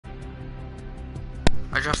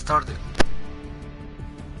I just started.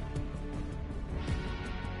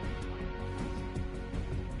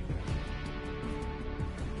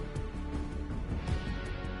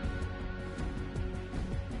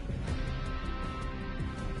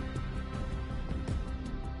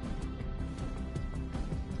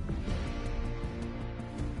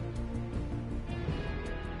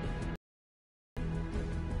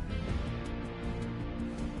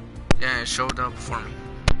 Yeah, it showed up for me.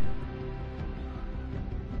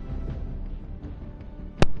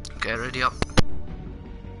 Okay, ready up. Did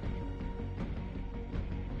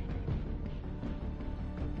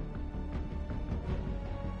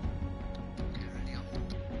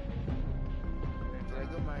I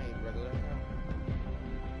go my regular account?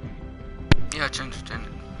 Yeah, change it.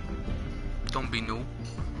 Don't be new.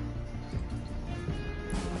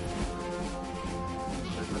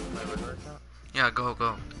 Should I go to my regular account? Yeah,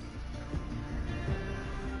 go.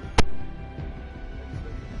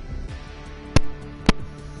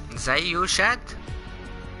 زي you Shad?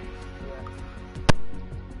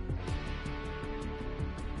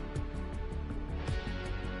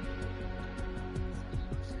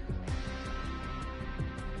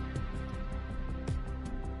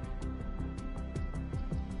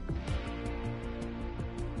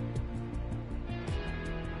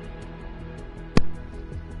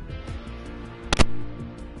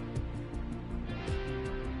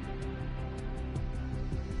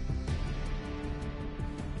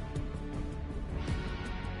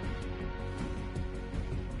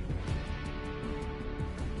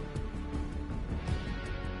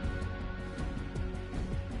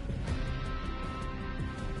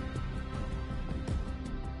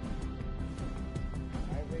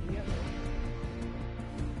 Yeah.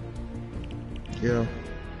 Yeah.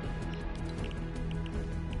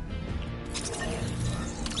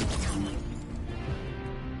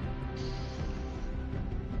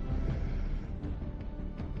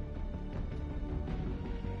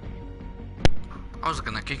 I was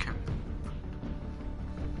gonna kick him.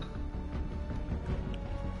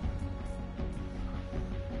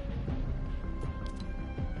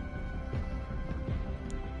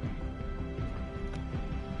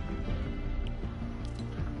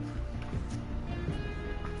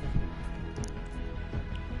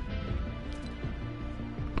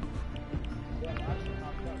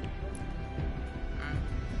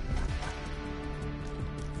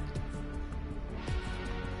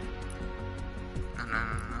 No.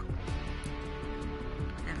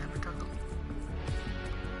 Yeah, let me tackle.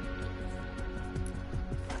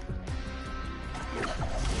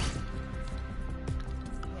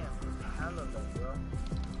 Yeah, I love that, bro.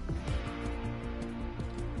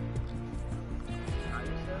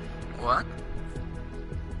 What?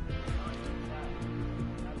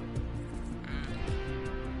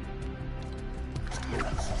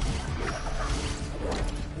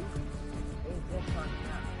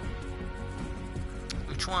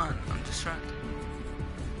 Which one? I'm distracted.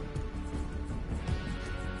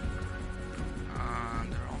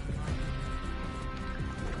 They're all mine.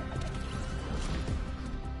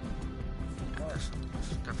 Yeah, this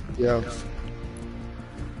is definitely Yeah. this.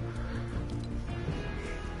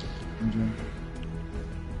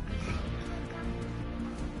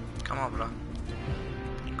 Come on, bro.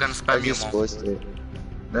 I'm gonna I spam you just more. voiced it.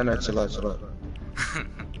 No, chill out.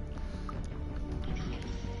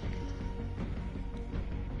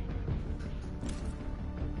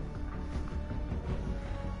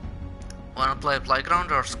 Wanna play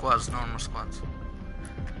playground or squads? Normal squads.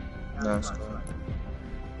 No, it's cool.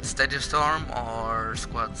 Steady storm or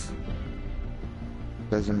squads?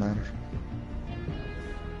 Doesn't matter.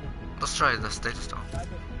 Let's try the steady storm.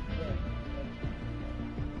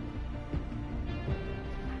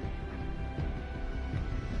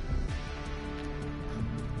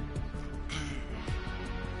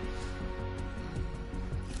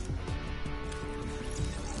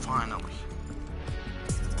 Finally.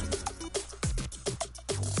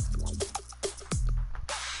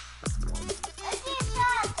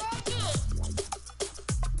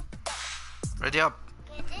 Ready up.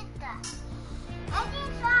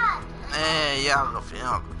 ايه يعرف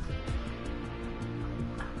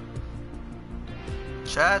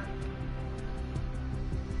Shad?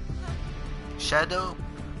 Shadow?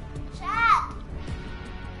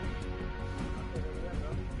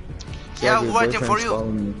 Yeah, your waiting for boyfriend's you.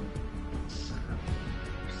 calling me.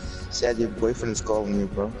 Said your boyfriend's calling you,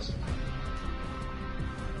 bro.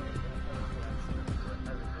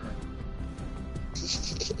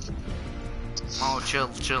 Mo,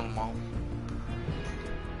 chill, Mo.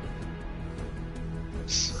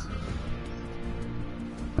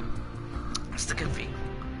 Stick and feet.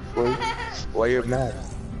 Boy, Why you're mad?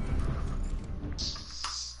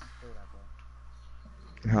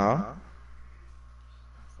 Huh?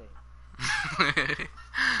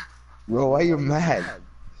 Bro, why you mad?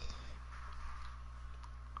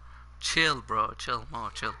 Chill, bro. Chill, Mo.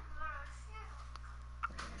 Chill.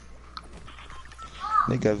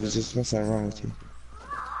 Nigga, I was just messing around with you.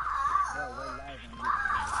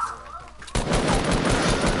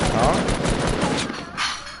 Huh?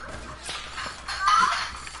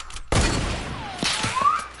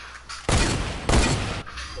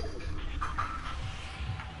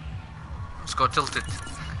 Let's go tilt it.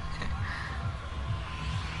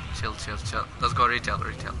 Chill, chill, chill. Let's go retail,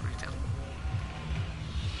 retail, retail.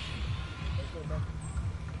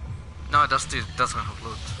 No, doesn't have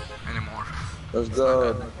loot anymore. Let's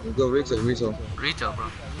go retail, retail. Retail, bro.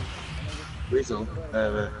 Retail.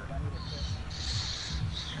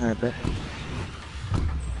 I bet.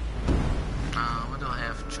 What do I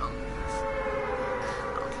have? Chunk.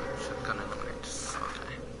 Shotgun and grenades.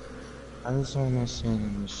 Okay. I just wanna sing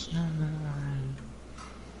in the sunlight.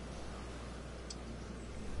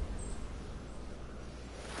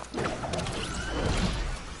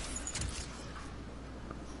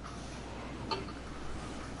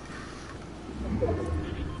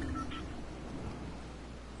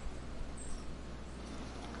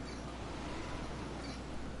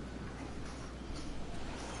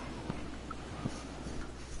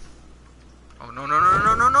 Oh no no no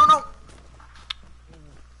no no no no!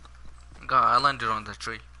 God, I landed on the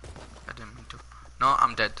tree. I didn't mean to. No,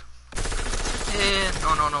 I'm dead. Yeah,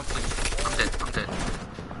 no no no, please. I'm dead. I'm dead.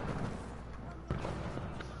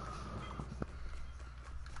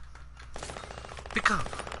 Pick up.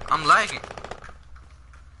 I'm lagging.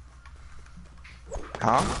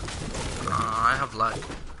 Huh? I have lag.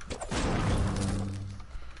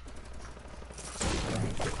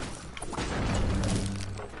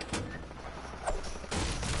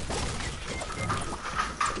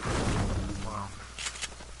 Wow.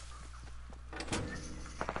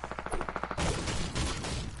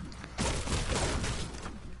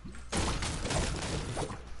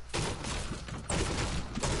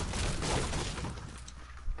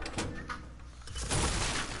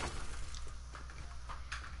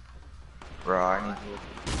 Bro, I need to.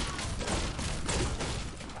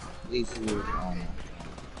 Please move on.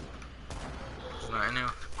 There's not any.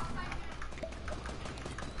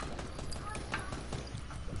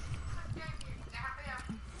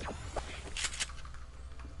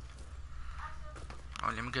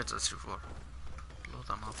 Oh, let me get this C4. Blow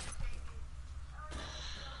them up.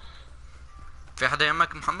 في حدا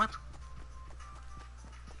يمك محمد؟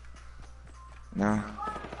 No.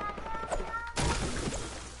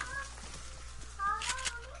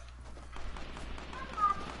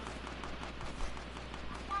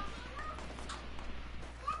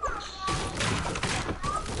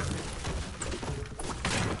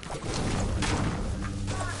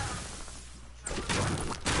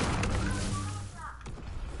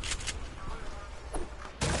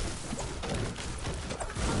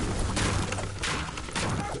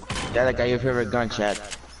 Yeah, that got your favorite gun, Chad.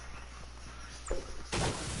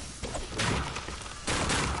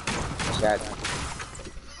 Chad.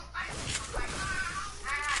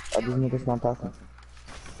 Why these niggas not talking?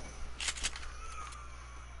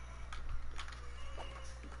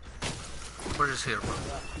 We're just here, bro.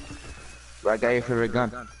 Why got your favorite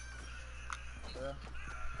gun?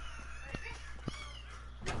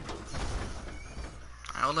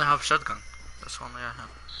 I only have shotgun. That's the only I have.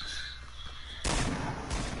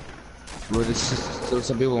 Well, there's still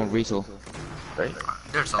some people in retail, right?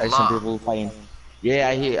 There's a Some lot. people fighting. Yeah,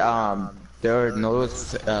 I hear. They're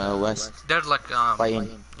north, west There's like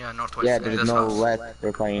fighting. yeah, northwest. Yeah, in there's this no house. west.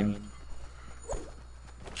 They're fighting.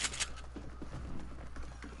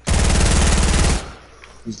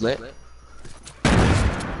 He's lit.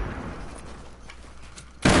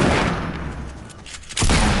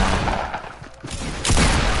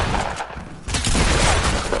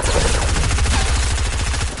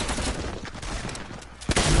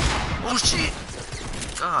 Oh shit!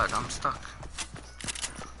 God, I'm stuck.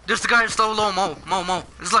 There's the guy so low, Mo.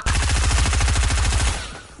 It's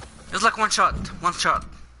like one shot. Bro,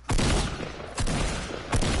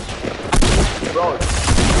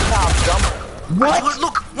 stop, dumb. What?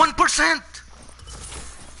 Look, 1%.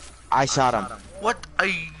 I shot him. What a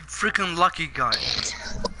freaking lucky guy.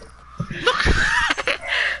 Look.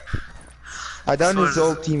 I downed his So-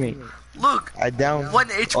 old teammate. Look. I downed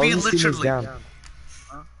 1 all HP his teammates literally. down.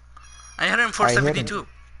 I hit him for I hit him. 72.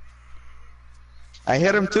 I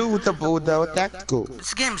hit him too with the tactical.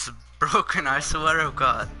 This game's broken, I swear to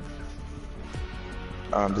God.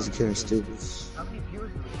 This kid is stupid.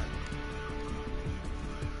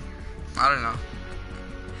 I don't know.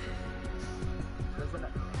 Doesn't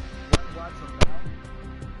it? One watch him now?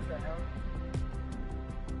 What the hell?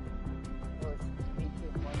 Oh, it's me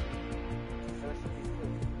too. One. So it should be two.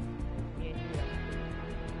 Me and you.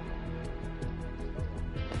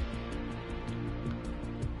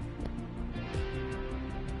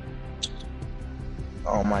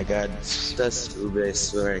 Oh my god, that's stupid, I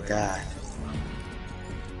swear to God.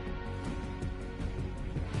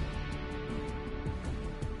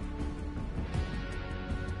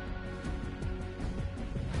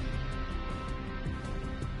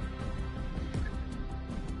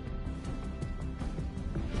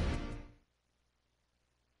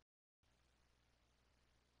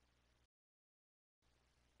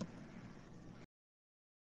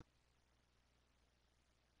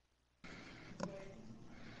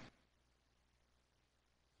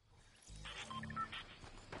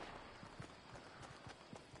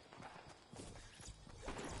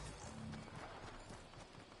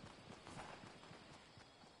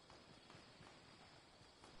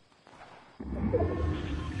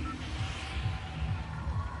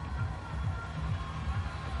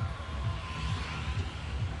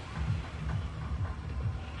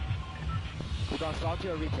 We gonna salty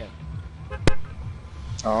or recap?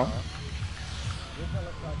 Oh?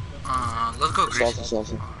 Let's go greasy. Salty,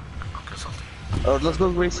 salty. Okay, salty. Oh, let's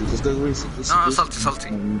go greasy, let's go greasy. No, salty, salty.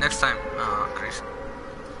 Next time, greasy.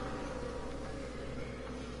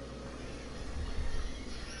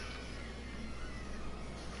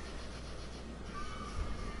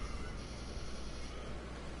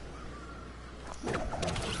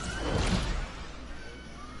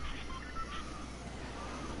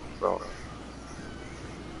 Bro.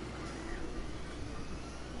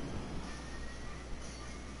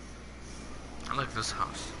 I like this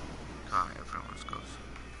house. God, everyone's goes.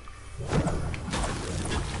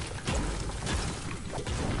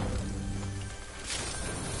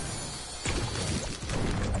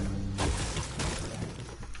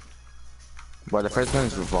 But the first one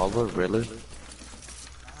is revolver, really?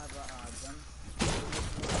 I have a gun.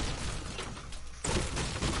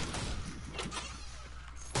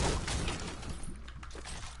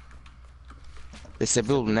 There's a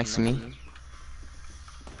building next to me.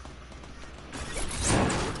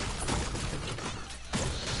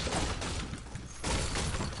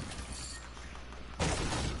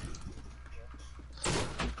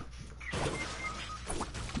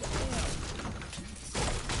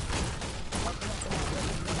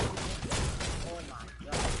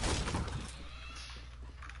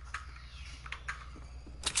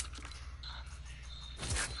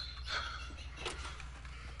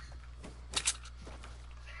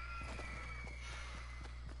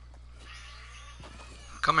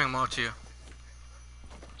 Coming more to you.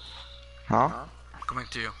 Huh? Coming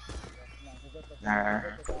to you. Nah.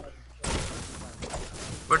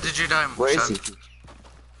 Where did you die, Where is he?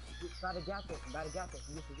 By the jacket.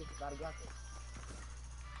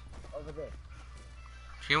 Over there.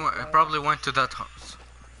 He probably went to that house.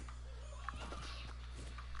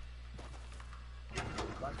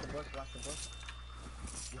 Watch the bush.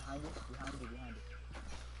 Behind it.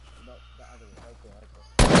 No, the other way. Right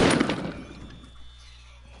there.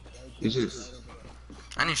 You just...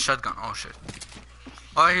 I need shotgun. Oh shit.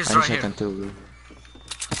 Oh, he's I right need here. shotgun too, bro.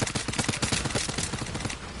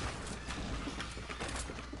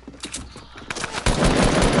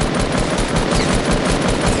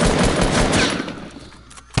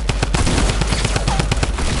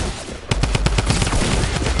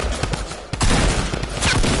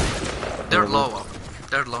 They're low.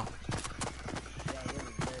 They're low.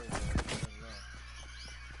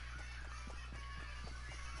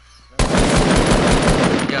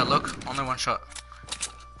 Yeah, look, only one shot.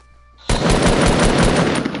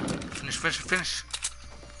 Finish.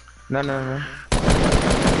 No. We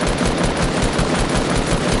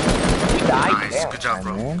died. Nice, Damn, good job,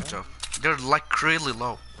 bro. man. Good job. They're like really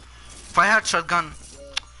low. If I had shotgun,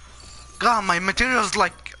 God, my materials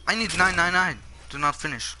like I need 999 to not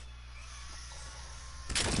finish.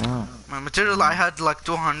 Oh. My material I had like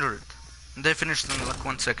 200. And they finished in like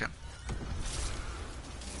 1 second.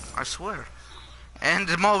 I swear. And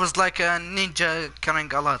the mob is like a ninja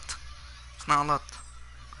carrying a lot. It's not a lot.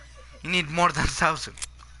 You need more than 1,000.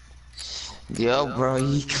 Yo, bro,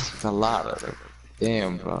 he got a lot of it.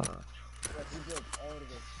 Damn, bro.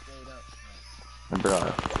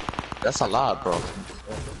 Bro, that's a lot, bro.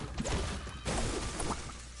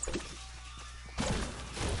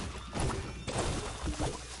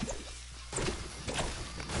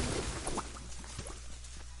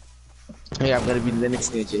 Yeah, I'm gonna be the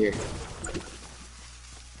next ninja here.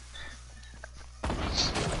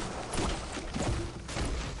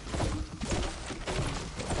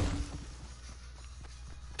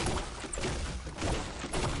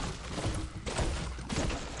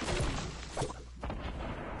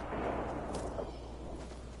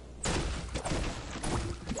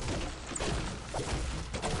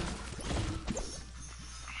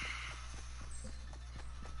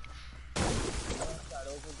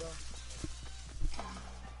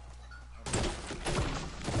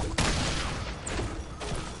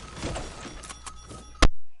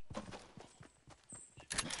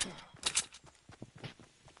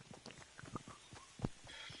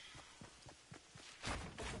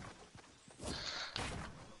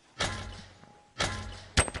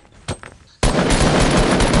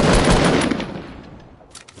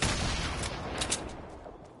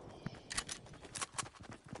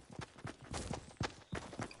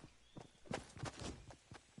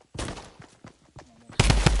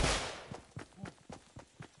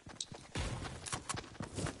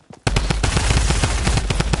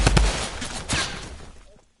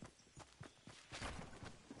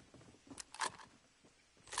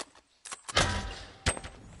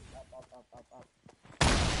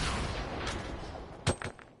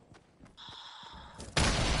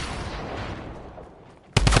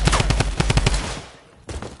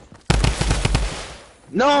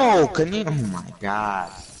 No, can you? Oh my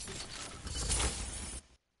god.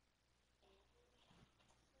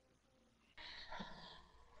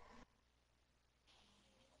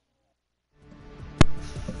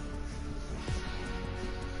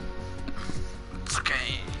 It's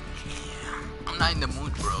okay. I'm not in the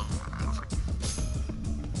mood, bro.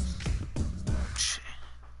 Shit.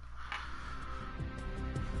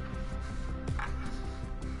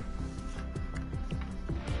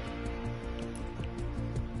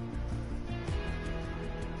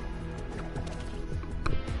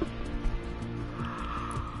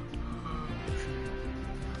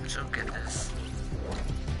 So get this.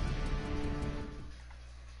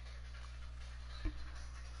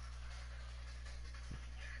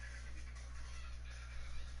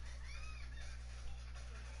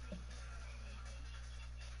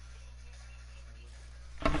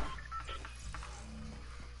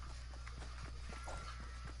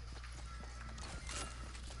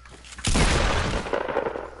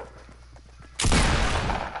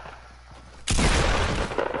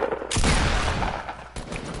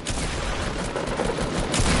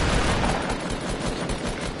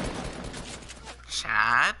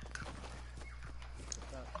 Chad,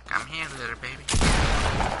 come here, little baby.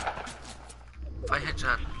 I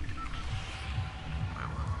headshot. Wait,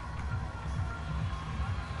 what?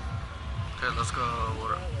 Okay, let's go.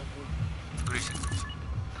 Water. Greasy.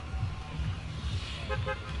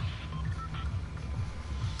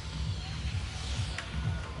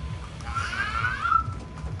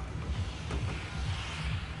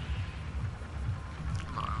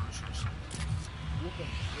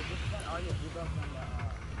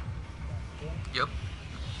 Yep,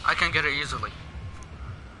 I can get it easily.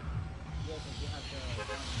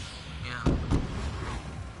 Yeah,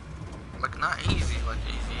 like not easy, like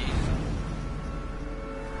easy.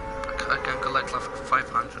 I can collect like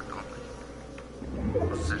 500 only.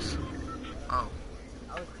 What's this? Oh.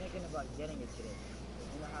 I was thinking about getting it today.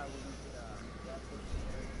 You know how we went to the gas station?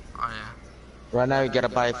 Oh yeah. Right now you gotta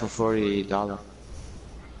buy it for $40.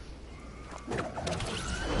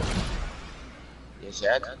 Yes,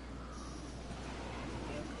 Ed?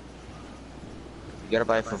 You gotta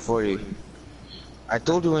buy it for 40. I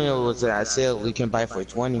told you when it was at sale, we can buy it for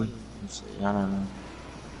 20. I don't know.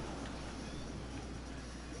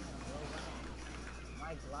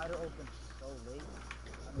 My glider opened so late.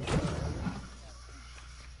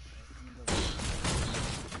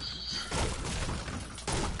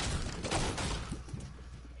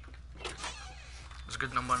 It's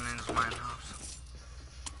good no one in my house.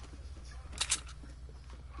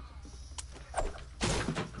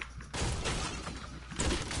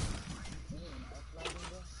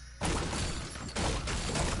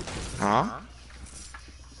 Huh?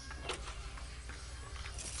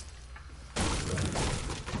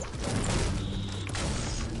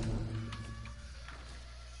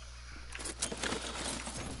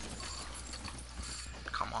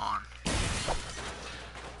 Come on.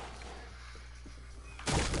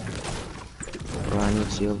 Bro, I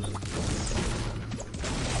need shield.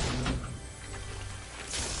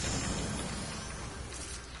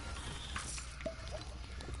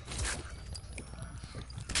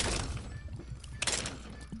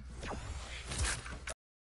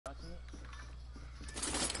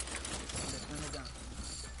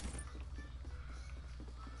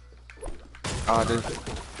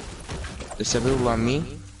 The civil on me.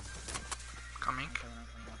 Coming.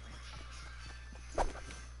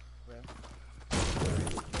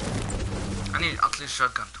 I need at least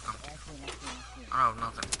shotgun to come. Oh,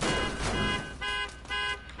 nothing.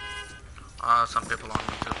 Some people on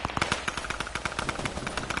me too.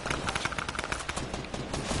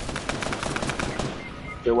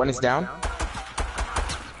 Okay, one is down.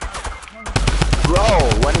 Bro,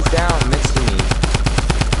 one is down next to me.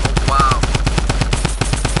 Wow.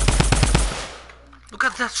 Look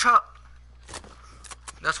at that shot.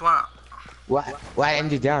 That's why. Why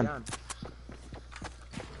end it down?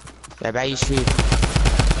 Yeah, by you shoot.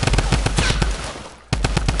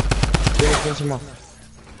 Finish him off.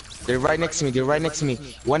 They're right next to me. They're right next to me.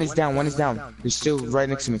 One is down. One is down. They're still right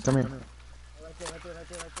next to me. Come here.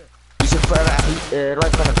 You should right in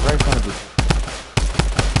front of you. Right in front of you.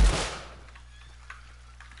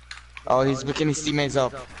 Oh, he's picking his teammates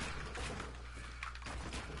up.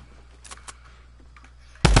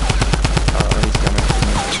 Oh, he's coming.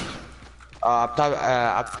 Up top.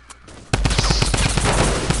 Up.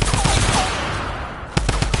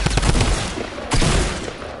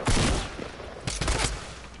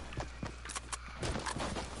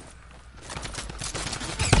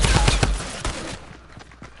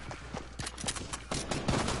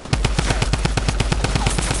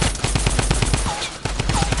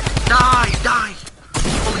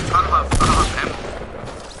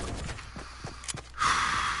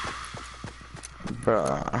 Bro,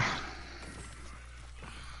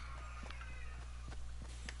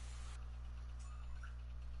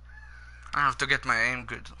 I have to get my aim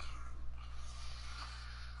good.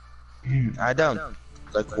 I don't.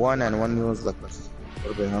 Like one and one was like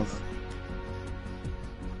what the hell?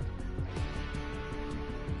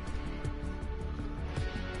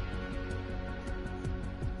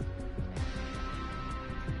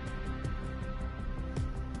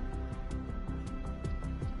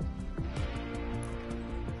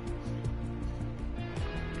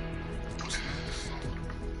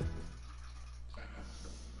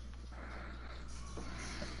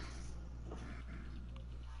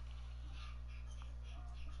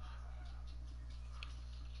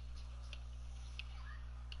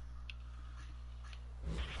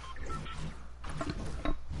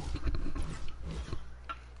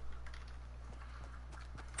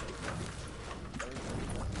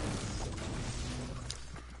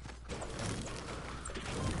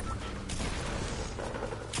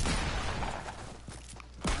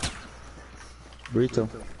 Burrito.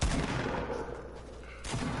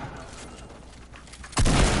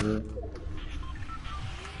 I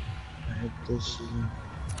hate this shit.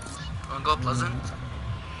 Wanna go Pleasant?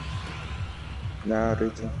 Nah,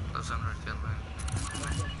 Burrito. Pleasant or kill man.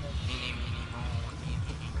 Meeny, meeny, mo,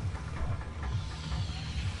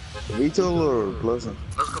 meeny. Burrito or Pleasant?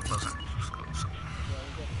 Let's go Pleasant. Let's go.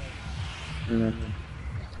 No.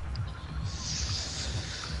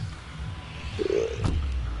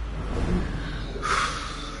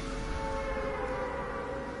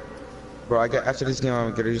 Bro, I got after this game,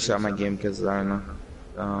 I'm gonna restart my game because I don't know.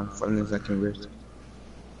 Fun things I can rest.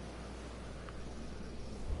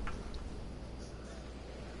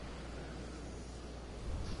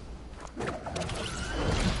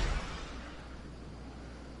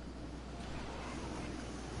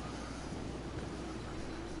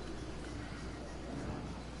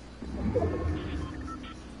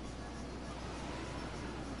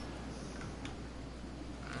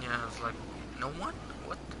 Yeah, it's like, no one?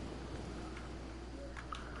 What?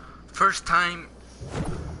 First time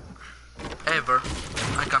ever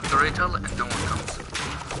I come to retail and no one comes.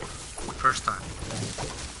 First time.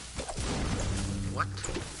 What?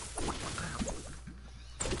 What the hell?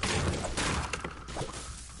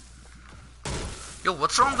 Yo,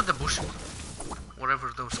 what's wrong with the bushes?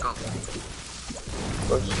 Whatever those called.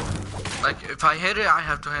 Like, if I hit it, I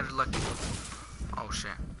have to hit it like... Oh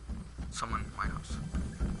shit. Someone in my house.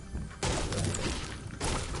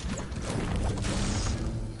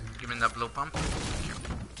 Give me that blue pump. Thank you.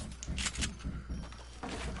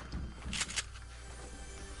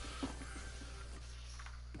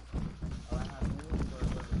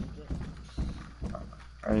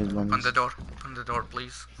 Open the door. Open the door,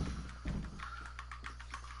 please.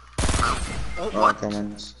 Oh, what? Come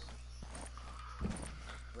on.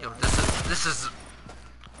 Yo, this is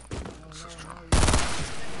so strong.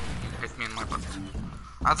 He hit me in my butt.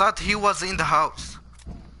 I thought he was in the house.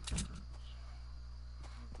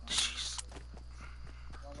 Jeez.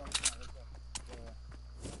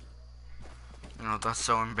 You know, that's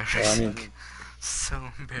so embarrassing. So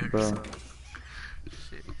embarrassing. Bro,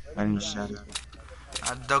 Shit. I need shot.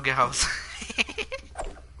 At doggy house.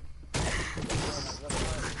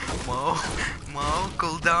 Mo,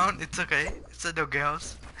 cool down. It's okay. It's a doggy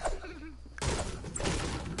house.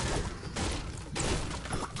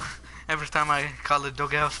 Every time I call it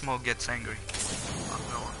doggy house, Mo gets angry.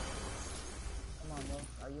 Oh, Come on, Mo.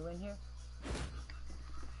 Are you in here?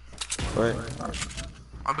 Wait.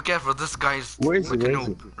 oh, be careful. This guy's Where is he? like a Where is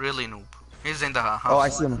noob. Really noob. He's in the house. Oh, I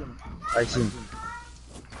see him. I see him.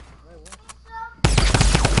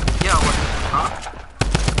 Yeah, what? Huh?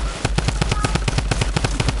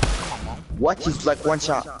 Come on, Mo. What? He's like one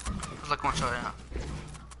shot. It's like one shot, yeah.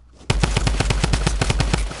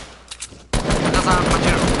 He doesn't have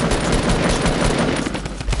material.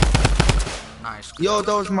 Nice. Yo,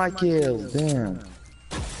 that was my kill. Damn.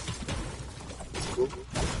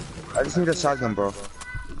 I just need a shotgun, bro.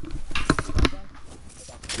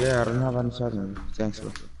 Yeah, I don't have any shotgun. Thanks, bro.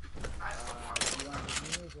 You want the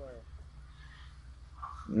minis or?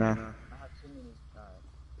 Nah. I have 2 minis.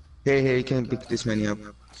 Hey, you can pick this many up.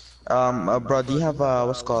 Bro, do you have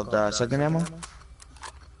what's called shotgun ammo? Let me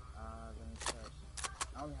check.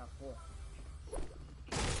 I only have 4.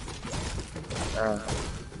 Uh, I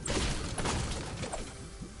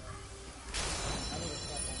need a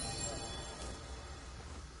shotgun myself.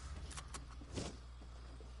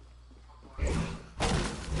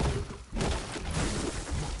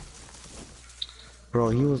 bro,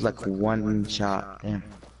 he was like one shot. Damn. Going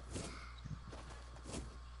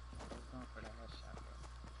for the headshot, bro.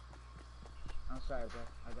 I'm sorry, bro.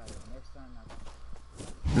 I got it. Next time, I got it.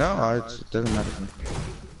 No, it doesn't matter to me.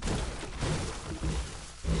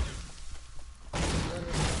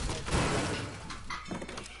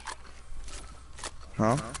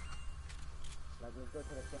 Huh? Like, let's go to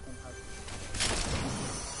the second house.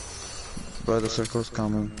 Bro, the circle's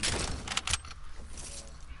coming.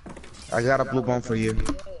 I got a blue bomb for you. Oh.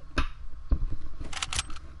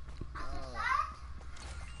 I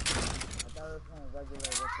thought we were playing regular,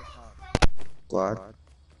 what's it called? Glad.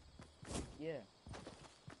 Yeah.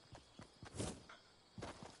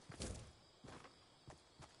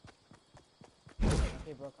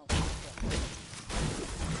 Okay, bro, come.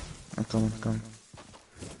 I'm coming.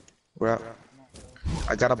 We're out. Come on, bro.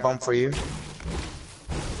 I got a bomb for you. Oh, no,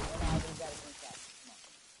 I just got a green shot.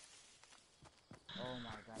 Come on. Oh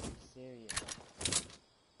my god, you serious?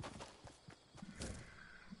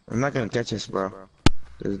 I'm not gonna catch this, bro.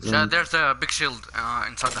 Chad, there's a big shield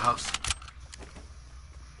inside the house. It's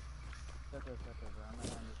okay, bro. I'm not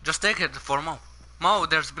gonna Just take it for Mo. Mo,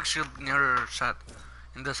 there's a big shield near Chad.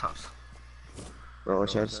 In this house. Bro,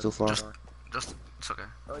 it's too far. Just, it's okay.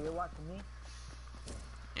 Oh, you're watching me?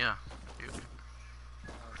 Yeah.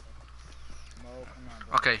 Mo, come on,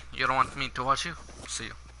 bro. Okay, you don't want me to watch you? See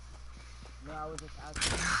you. No, I was just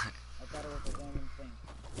asking. I thought it was a random thing.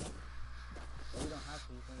 But you don't have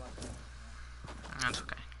to, you can watch me. That's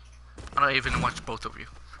okay. I don't even watch both of you.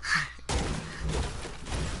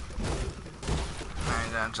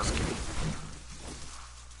 I'm just kidding.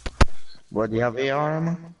 What, do you have AR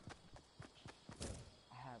ammo?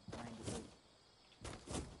 I have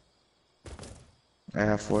 98. I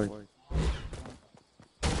have 40. No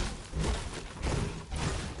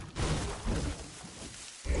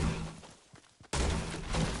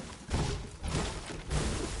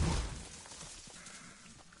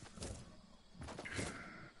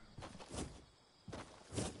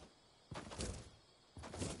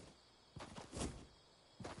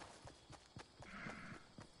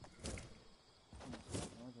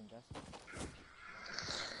one's invested.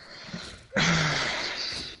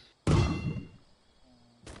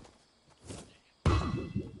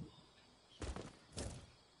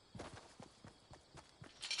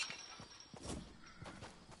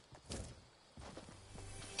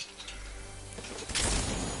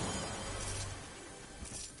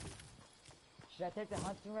 Should I take the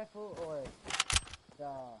hunting rifle or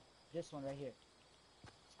this one right here?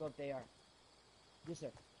 Let's go if they are. Yes,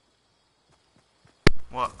 sir.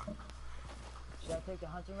 What? Should I take the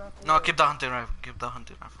hunting rifle? No, or- keep the hunting rifle. Keep the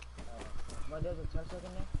hunting rifle. What, there's a chug in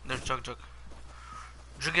there? There's Jug.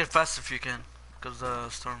 Drink it fast if you can, because the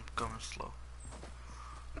storm coming slow.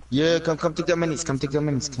 Yeah, come take the minis. Come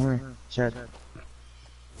here. Chad.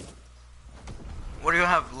 What do you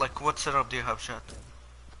have? Like, what setup do you have, Chad?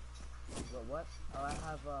 What? Oh, I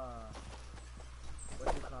have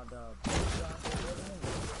what's it called? Blue drum.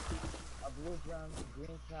 A blue drum,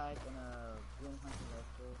 green sight, and a green hunting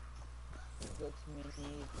rifle. 6 minis, 2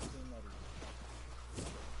 medis.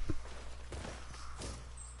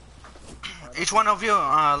 Each one of you,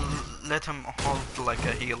 let him hold like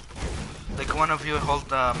a heal. Like one of you hold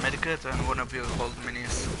medikit and one of you hold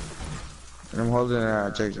minis. I'm holding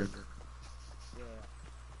a Jug. Yeah.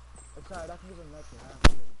 It's alright, I can give him nothing.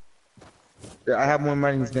 I have more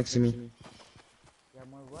minis next to me. You have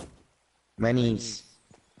more what? Minis.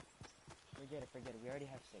 Forget it. We already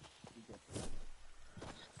have 6. You good.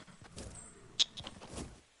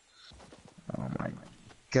 Oh my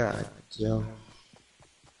god, yo.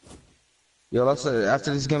 Yo, let's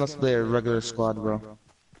after this game, let's play a regular squad, bro.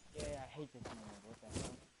 Yeah, I hate this mode. What the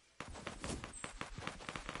hell?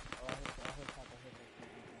 Oh, I hit top.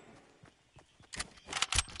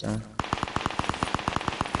 Yeah.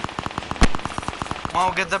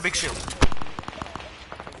 Wow, get the big shield.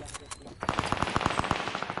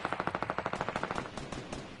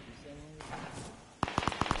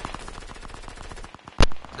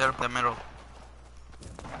 They're in the middle.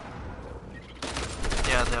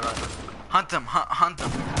 Yeah, they're right. Hunt them. The hunter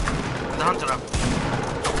up.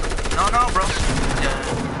 No, bro. Yeah.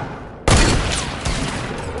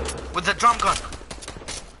 With the drum gun.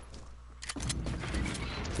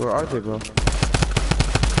 Where are they, bro?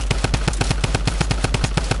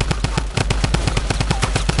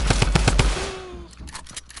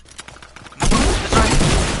 That's right.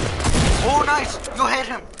 Oh, nice. You hit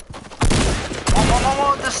him.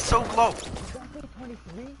 Oh, this is so low.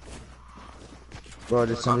 Bro,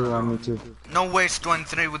 there's somebody on me too. No way it's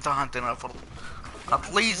 23 with the hunting rifle.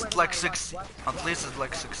 At least like 60. At least it's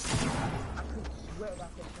like 60. I could swear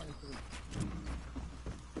that's a 23.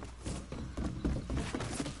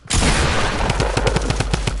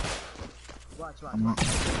 Watch.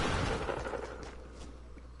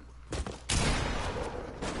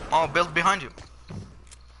 Oh, build behind you.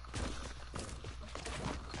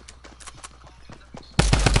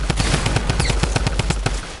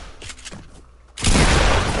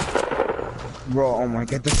 Bro, oh my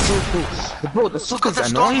god, that's so cool. Bro, the Look at circle's the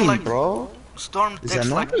storm, annoying, like, bro. storm It's takes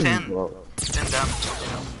like annoying, 10 bro. 10 damage.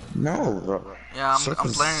 No, bro. Yeah, I'm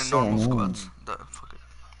Circle's playing so normal annoying. squads. Fuck it.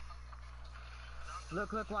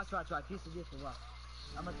 Look, watch. Houston, watch.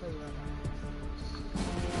 I'm gonna tell you right now.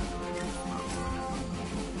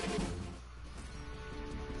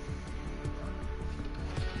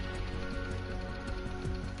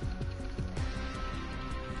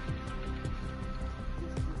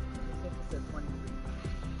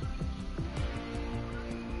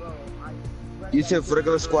 You said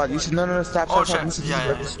regular squad. You said no, stop. Oh You shit, said yeah,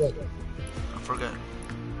 regular squad. I forget.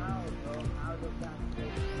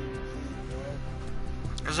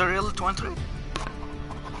 Is it really 23?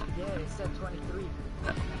 Yeah, it said 23.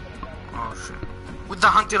 Oh shit. With the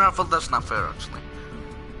hunting rifle, that's not fair actually.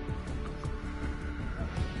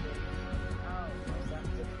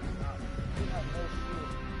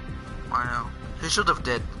 I know. He should have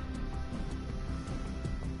dead.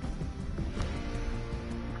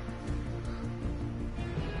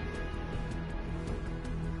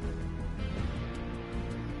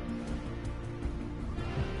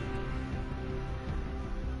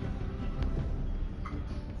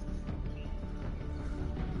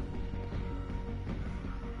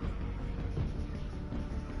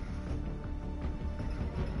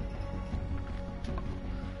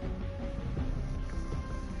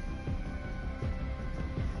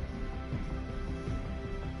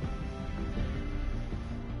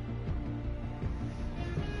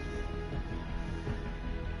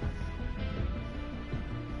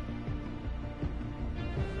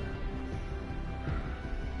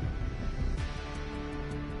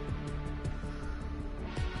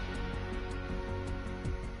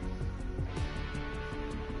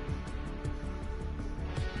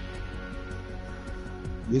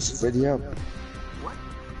 This video. What?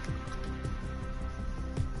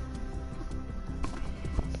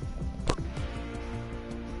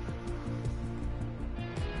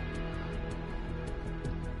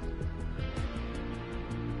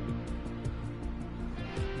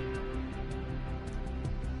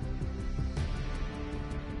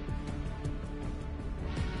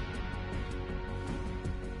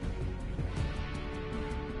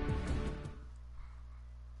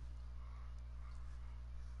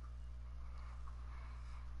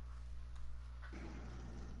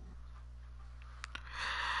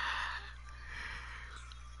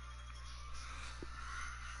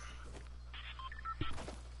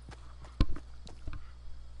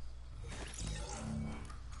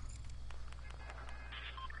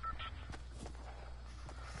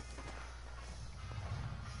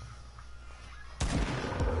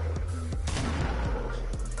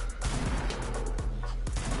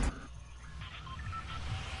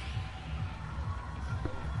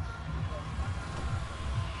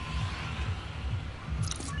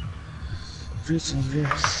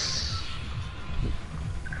 Yes.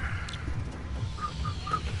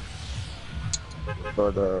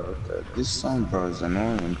 But this song, bro, is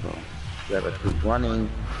annoying, bro. You gotta keep running.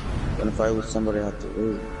 Gonna fight with somebody, have to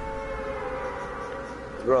wait.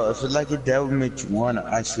 Bro, if it's like a devil made you wanna,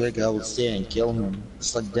 I swear I will stay and kill him.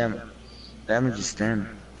 It's like damage is damage.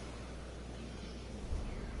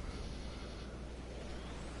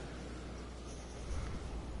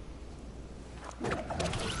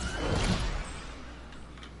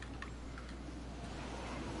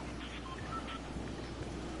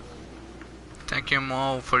 Thank you,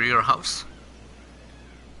 Mo, for your house.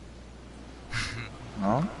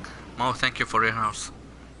 No? Mo, thank you for your house.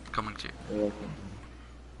 Coming to you. You're welcome.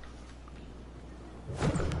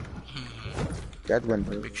 That one,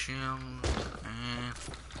 bro. Big shield. And...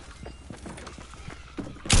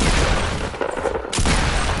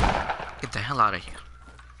 Get the hell out of here.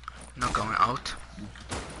 Not going out.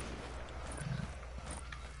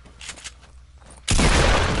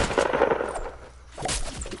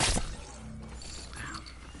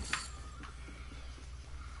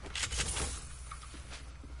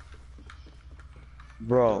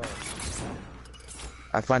 Bro,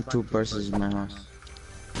 I found 2 purses in my house.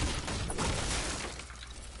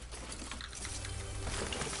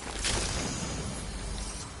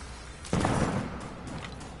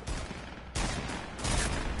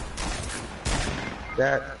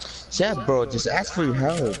 Yeah, bro, just ask for your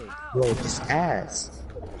help. Bro, just ask.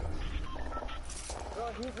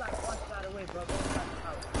 Bro, he's like one shot away, bro.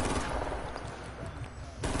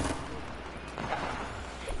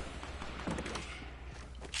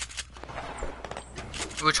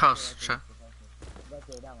 Which house, Sha? Right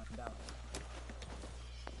Okay, that one. Oh,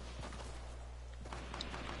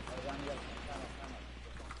 one yellow.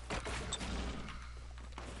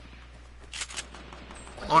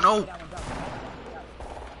 Oh no! That one down.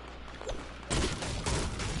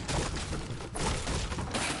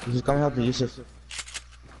 Yusuf, come help me, Yusuf.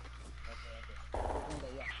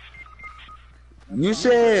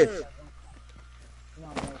 Yusuf! Come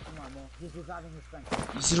on, Mo. He's reviving his friend.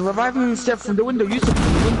 He's reviving himself from the window, Yusuf,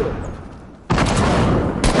 from the window.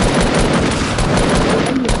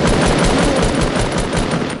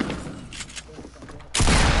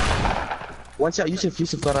 One shot,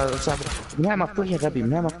 يوسف ترى صعب. منها مفتوح يا غبي،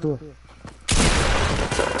 منها مفتوح.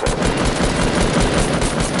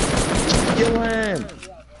 Kill him.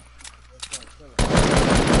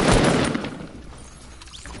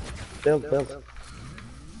 Build.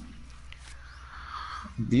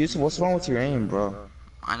 Yusuf, what's wrong with your aim, bro?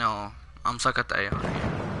 I know. I'm stuck at A.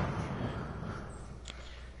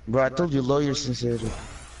 Bro, I told you lower your sincerity.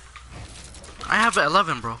 I have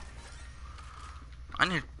 11, bro. I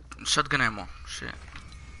need shotgun ammo. Shit.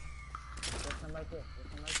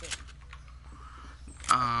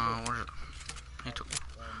 Where is it? He took.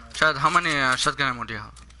 Chad, how many shotgun ammo do you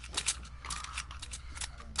have?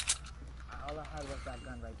 All I had was that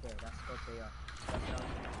gun right there. That's what they are.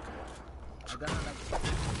 A gun like.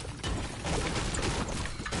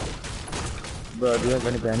 Bro, do you have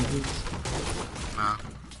any bandages? Nah.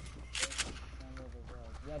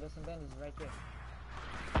 Yeah, there's some bandages right there.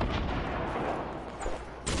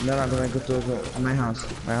 No, I'm gonna go to my house.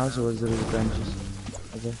 My house was the bandages.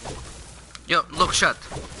 Okay. Yo, look, Chad.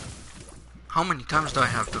 How many times do I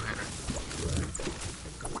have to hit her?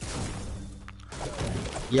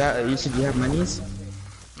 Yeah, you said you have monies?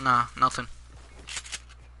 Nah, nothing.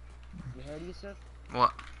 You heard Yusuf?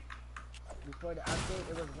 What? Before the update,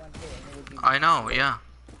 it was 1 hit and it would be. I know, yeah.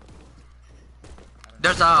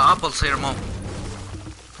 There's apples here, Mom.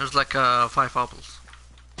 There's like 5 apples.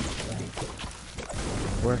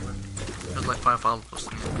 Where? There's like 5 apples.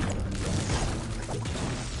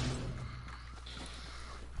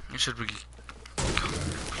 You should be.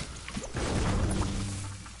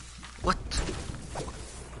 What?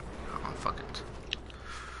 Oh, fuck it.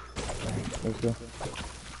 Let's go.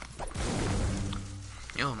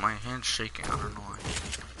 Yo, my hand's shaking. I don't know why.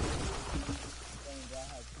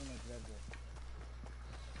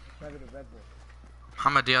 Red Bull.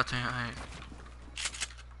 محمد يعطي هاي.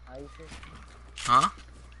 How you feel? Huh?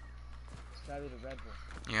 Describe it a Red Bull.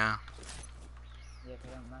 Yeah. Yeah,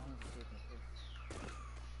 cause my hands are shaking too.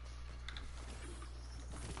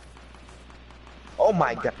 Oh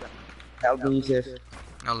my god. Help me, Yusuf.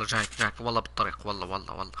 يلا جاك والله بالطريق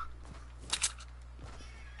والله.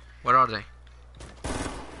 Where are they?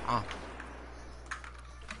 Oh.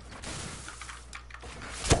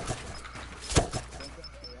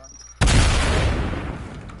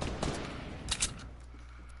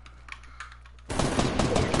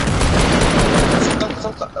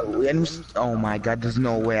 Oh my god, there's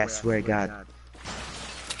no way, I swear God.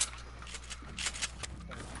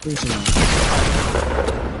 Please no.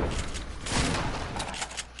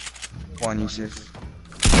 Come on, Yusuf.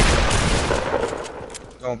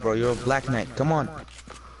 Come on, bro, you're a Black Knight, come on.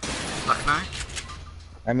 Black Knight?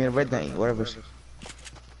 I mean, Red Knight, whatever.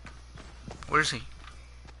 Where is he?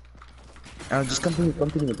 Just come to me, bro.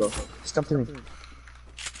 Just come to me.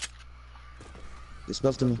 Just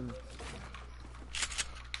build to me.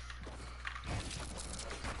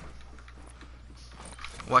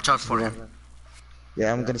 Watch out for him.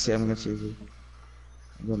 Yeah, I'm gonna see you. I'm gonna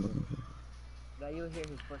looking for him. Now you'll hear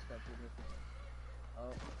his footsteps.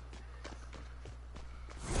 Oh.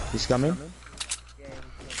 He's coming? Yeah,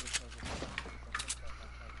 he's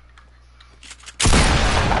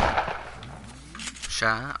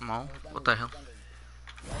Sha, Mo, what the hell?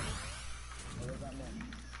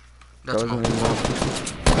 That That's was Mo. only one.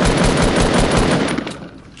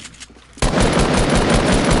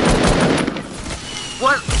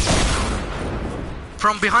 What?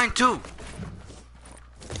 From behind too.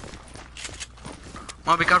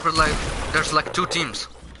 Mo, be careful, like, there's like 2 teams.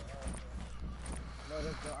 No,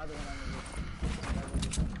 there's the other one on the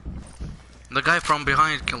roof. The guy from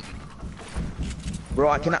behind killed me. Bro,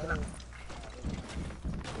 I cannot.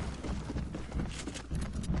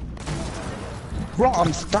 Bro,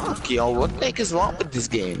 I'm stuck, yo. What the heck is wrong with this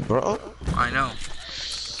game, bro? I know.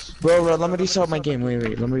 Bro, let me restart my game.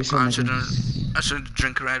 Wait. Let me restart my game. I should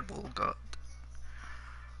drink Red Bull, God.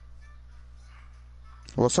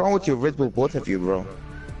 What's wrong with your Red Bull, both of you, bro?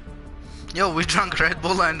 Yo, we drank Red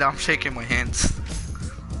Bull and I'm shaking my hands.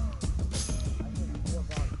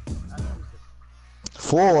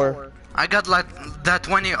 4. I got like that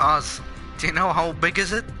 20 Oz Do you know how big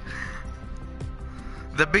is it?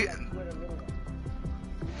 The big.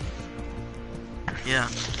 Yeah.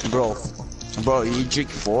 Bro, you drink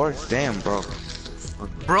 4? Damn, bro.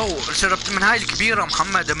 برو شربت من هاي الكبيرة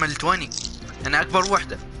محمد ام ال 20. انا اكبر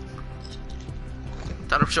وحدة.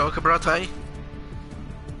 تعرف شو كبرات هاي؟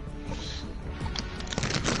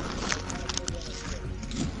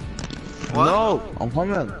 What? No, I'm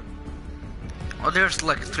coming. Oh, there's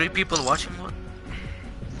like 3 people watching. What?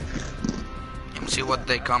 Let me see what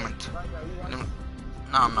they comment. No,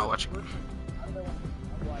 I'm not watching.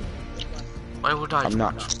 Why would I? I'm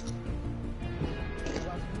not.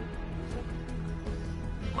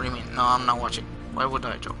 What do you mean? No, I'm not watching. Why would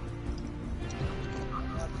I, Joe?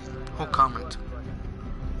 Who comment?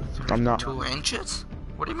 I'm not. 2 inches?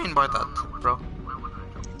 What do you mean by that, bro?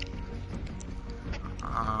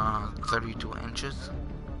 32 inches?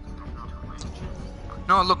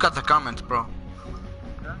 No, look at the comment, bro.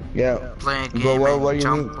 Yeah. Play a But game what do and you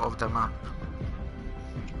jump mean? off the map.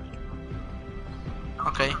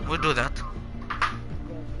 Okay, we'll do that.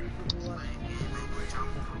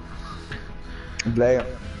 Play.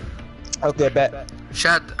 Okay, bet.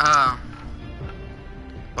 Shad,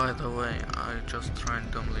 by the way, I just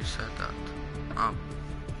randomly said that. Oh.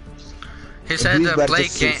 He said Please, but play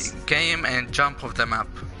just game and jump off the map.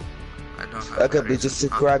 I don't have Okay, a please reason. just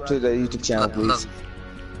subscribe to the YouTube channel, please.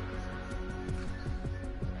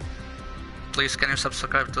 Please, can you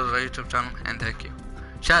subscribe to the YouTube channel? And thank you.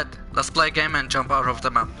 Shad, let's play a game and jump out of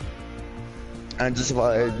the map. And just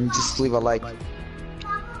leave a like.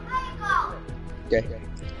 Okay.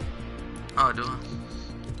 Oh, do I?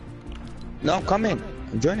 No, come in.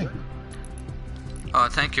 I'm joining. Oh,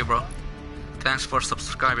 thank you, bro. Thanks for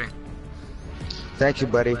subscribing. Thank you,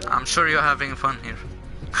 buddy. I'm sure you're having fun here.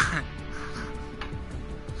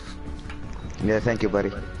 Yeah, thank you,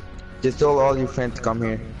 buddy. Just tell all your friends to come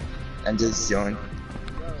here and just join. Yo,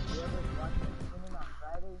 whoever's watching streaming on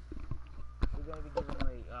Friday, we're gonna be giving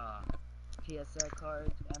away PSL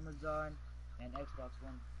cards, Amazon, and Xbox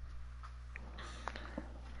One.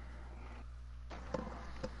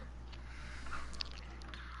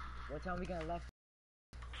 What time we gonna left?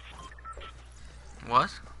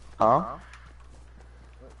 What? Huh?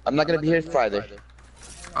 I'm not gonna be here Friday.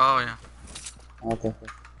 Oh, yeah. Okay.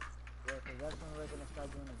 Yeah, cause that's when we're gonna start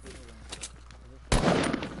doing the giveaway.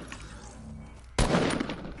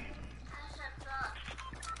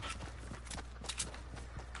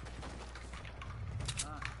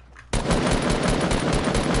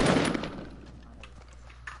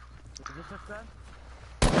 Did you subscribe?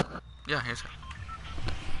 Yeah, he's.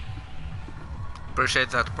 Appreciate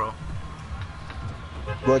that, bro.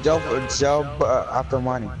 Well, jump after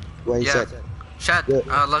money. What he Yeah. said. Shad,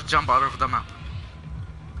 Yeah. let's jump out of the map.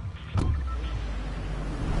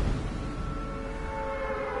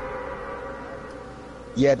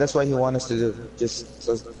 Yeah, that's what he wants us to do.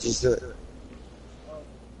 Just do it.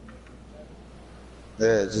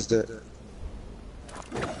 Yeah, just do it.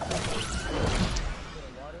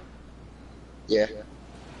 Yeah.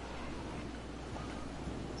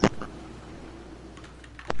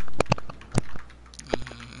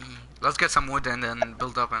 Let's get some wood and then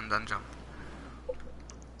build up and then jump.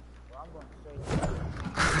 Well, I'm going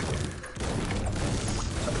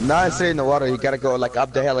straight. Not straight in the water. You gotta go like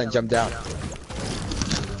up the hill and jump down.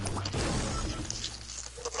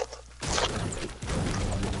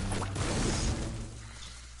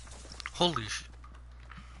 Holy sh.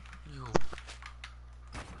 Yo.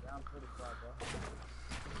 Yeah, I'm pretty far, bro.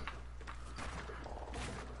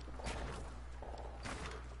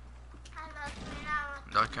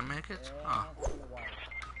 I can make it? Oh.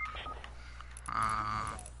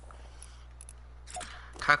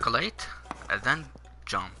 Calculate and then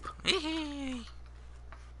jump. Eehee.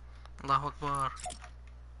 Allahu Akbar.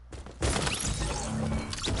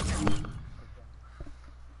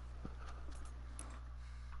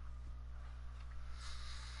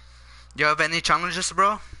 Do you have any challenges,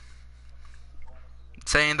 bro?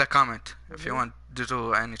 Say in the comment if you want to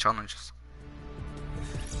do any challenges.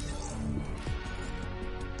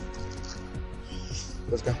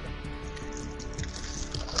 Let's go.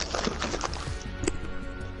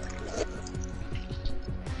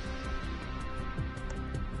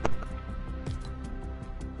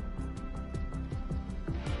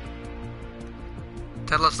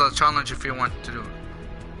 Tell us the challenge if you want to do.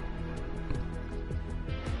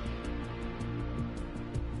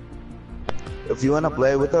 If you wanna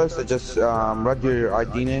play with us, just write your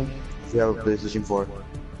ID name if you have a PlayStation 4.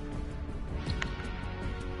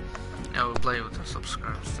 Yeah, we'll play with the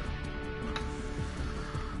subscribers.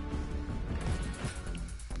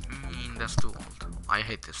 That's too old. I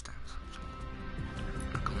hate this dance.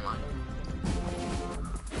 Not gonna lie.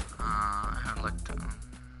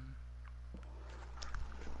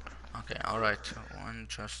 Alright, one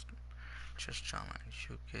chest challenge.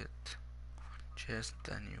 You get chest,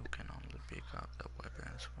 then you can only pick up the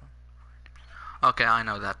weapons. Okay, I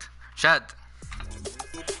know that. Chad.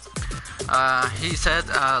 He said,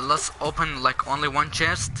 let's open like only one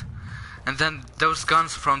chest, and then those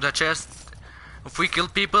guns from the chest. If we kill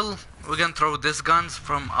people, we can throw these guns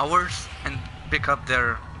from ours and pick up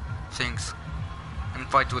their things and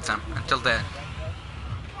fight with them until the end.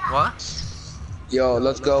 What? Yo,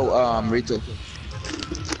 let's go, Rito.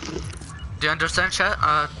 Do you understand, Chad?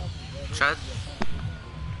 Chad?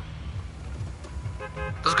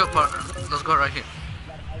 Let's go right here.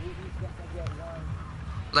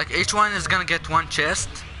 Like each one is gonna get one chest.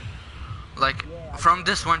 Like from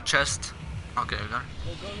this one chest. Okay, you got it?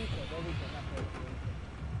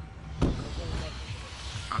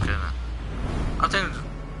 Okay then. I think.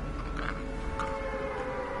 Okay.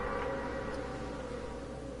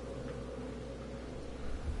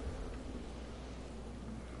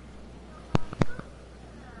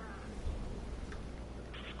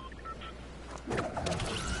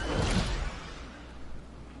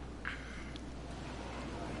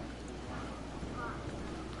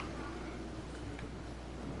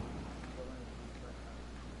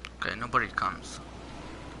 Okay, nobody comes.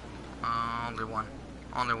 Only one.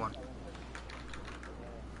 Only one.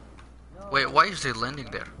 Wait, why is he landing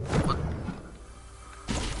there? What?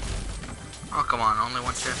 Oh, come on, only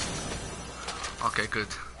one chest. Okay, good.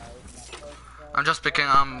 I'm just picking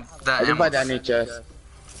the I didn't ammo. buy any chest.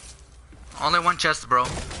 Only one chest, bro.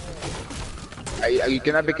 You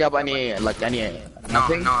cannot pick up any, like, any, No,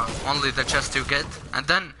 nothing? no, only the chest you get. And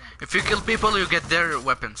then, if you kill people, you get their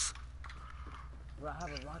weapons. Bro, I have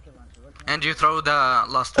a rocket launcher. What's And you throw the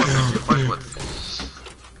last weapons you fight with.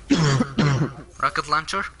 Rocket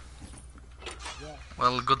launcher? Yeah.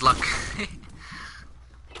 Well, good luck.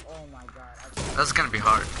 Oh my god. That's gonna be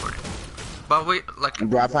hard for you. But we, like,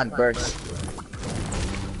 Bro, I found burst.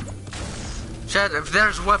 Chad, if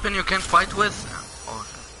there's a weapon you can fight with...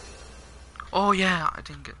 Oh yeah, I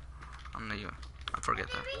didn't get... I'm not you. I forget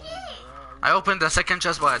that. I opened the second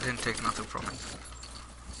chest, but I didn't take nothing from it.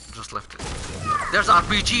 Just left it. There's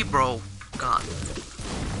RPG, bro. God.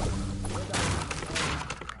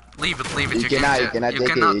 Leave it. You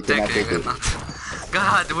cannot take it.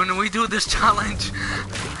 God, when we do this challenge,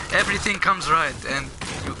 everything comes right, and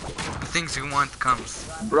the things you want comes.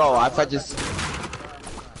 Bro, if I just...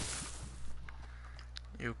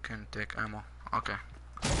 You can take ammo. Okay.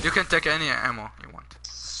 You can take any ammo you want.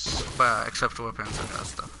 But except weapons and that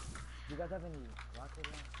stuff. Do you guys have any rockets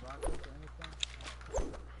or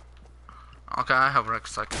anything? Okay, I have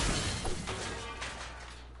rucksack.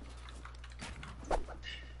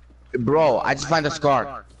 Bro, I just found a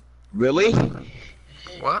scar. Really?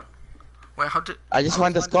 What? Wait, how did... I just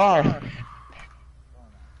found the scar.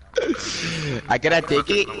 I cannot take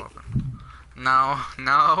it. No.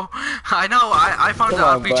 I know, I found the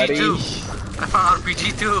Come on, RPG buddy. too. I found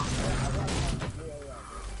RPG too.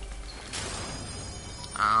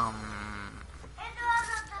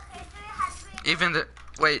 Even the...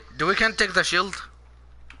 Wait, do we can take the shield?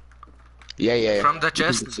 Yeah. From the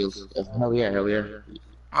chest? Hell yeah.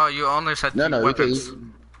 Oh, you only said No, he weapons.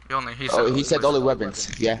 He said, he said only weapons.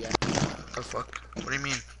 Yeah. The fuck? What do you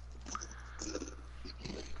mean?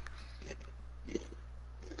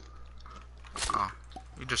 Oh,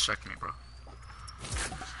 you distract me, bro.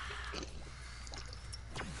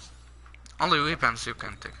 Only weapons you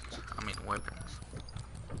can take. I mean weapons.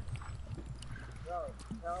 Bro,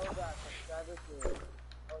 tell that subscriber to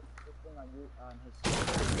post this thing on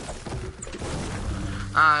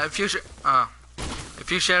his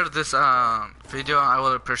If you share this video, I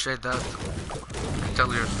will appreciate that. And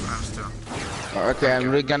tell your friends too. Okay, I'm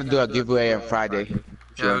really gonna do a giveaway on Friday.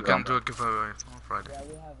 Yeah, we can do a giveaway on Friday. Yeah,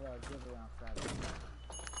 we have a giveaway on Friday.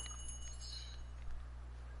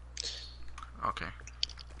 Okay.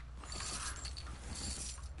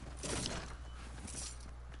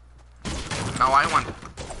 Now I want...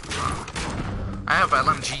 I have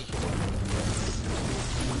LMG.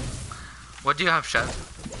 What do you have, Chad? I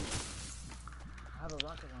have a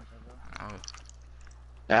rocket launcher, bro. Oh.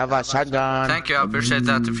 I have a shotgun. Thank you, I appreciate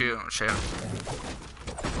that if you share.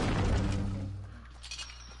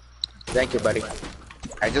 Thank you, buddy.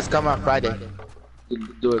 I just come on Friday.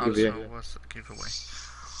 Do a Also, giveaway. what's the giveaway?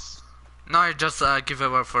 No, I just give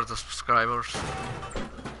away for the subscribers.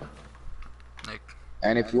 Like,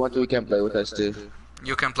 And if you want to, we can play with us too.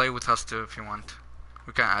 you can play with us too if you want.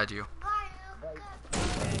 We can add you.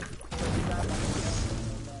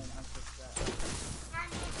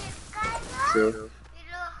 True.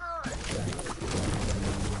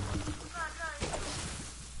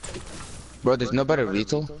 Bro, there's no better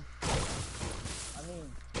Rito?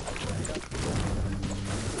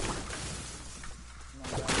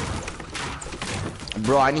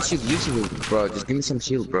 Bro, I need shield. Use shield, bro. Just give me some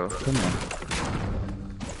shield, bro. Come on.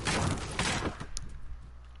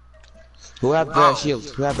 Who have the shield?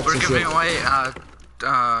 Who have the We're giving shield? away,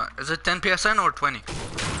 is it 10 PSN or 20?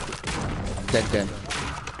 10.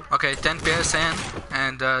 Okay, 10 PSN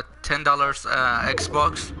and $10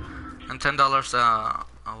 Xbox and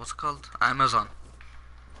 $10 what's it called? Amazon.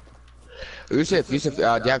 Yusuf, do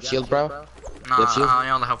you have shield, bro? Nah, You have shield? I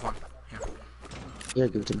only have one. Here. Yeah,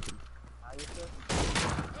 give it to me.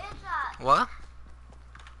 What?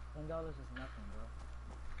 $10 is nothing, bro.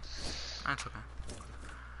 That's okay.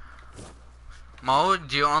 Mo,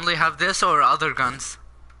 do you only have this or other guns?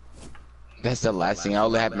 That's the last thing. I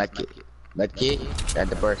only have medkit. Medkit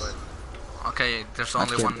and the burst. Okay, there's I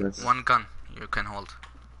only can't press. one gun you can hold.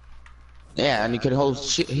 Yeah, and you can hold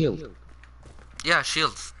heal. Yeah,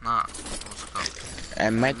 shields. Nah, what's it called?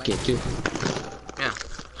 And medkit too. Yeah.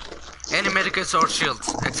 Any medikits or shields,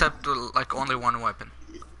 except like only one weapon.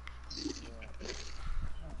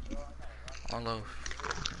 All of.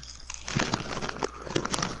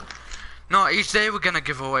 No, each day we're gonna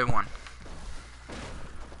give away one.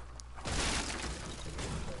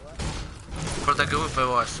 For the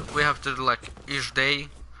giveaways, we have to like each day,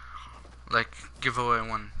 like give away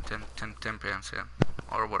one 10 pence, yeah,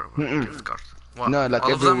 or whatever gift card. What? No, like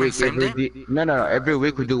all of every them week. same day? No. Every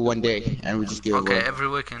week we do one day, and we just give Okay, away. every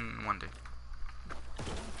week in one day.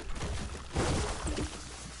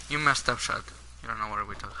 You messed up, Shad. You don't know what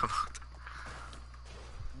we talk about.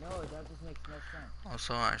 No, that just makes no sense.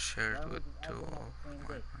 Also, I shared Why with would you two add them of on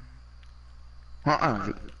the same my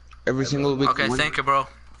day? Every single week. Okay, one. thank you, bro,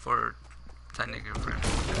 for sending your friend.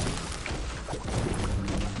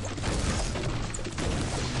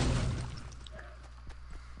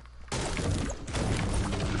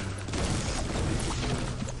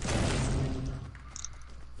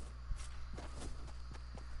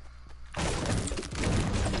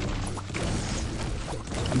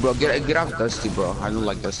 Bro, get off Dusty, bro. I don't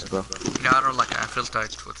like Dusty, bro. Yeah, I don't like it. I feel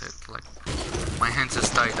tight with it. Like, my hands is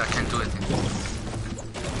tight. I can't do it.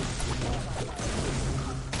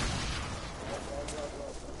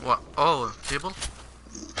 What? Oh, people?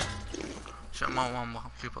 Shit, one more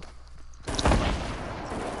people.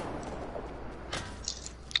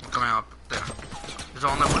 Coming up there. There's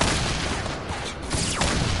only one.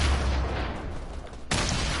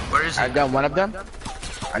 Where is he? I got one of them.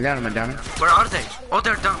 I got him, down. Where are they? Oh,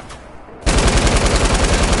 they're down.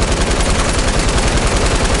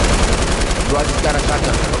 Bro, I just got a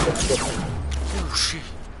shotgun. Oh shit.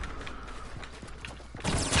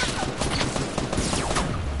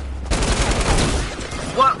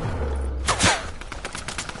 What?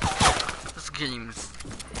 This game's...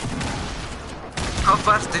 How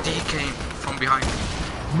fast did he came from behind me?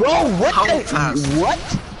 Bro, what? How the- fast? What?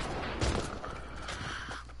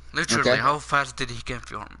 Literally, Okay. how fast did he came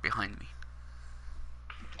from behind me?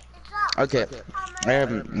 Okay.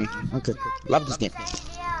 Okay. Love this game.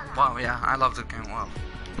 Wow, yeah, I love the game, wow.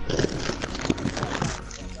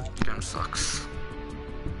 Game sucks.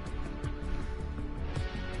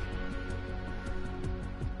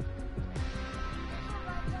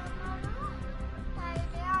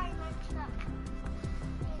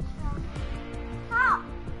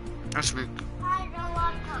 That's big.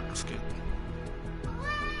 That's good.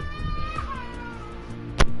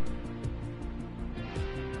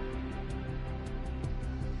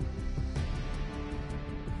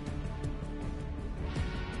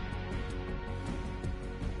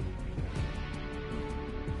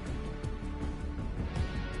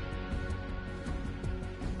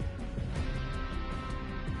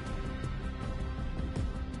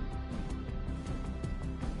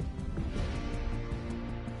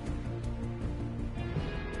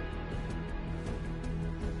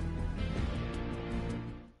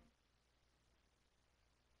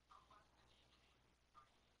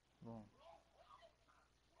 Boom.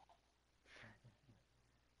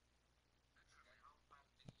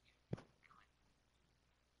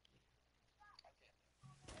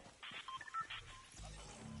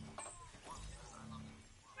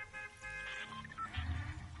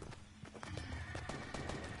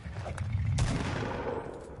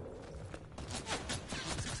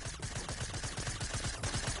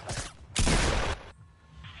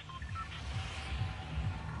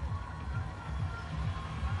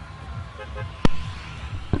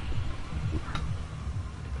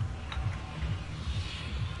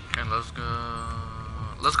 Okay,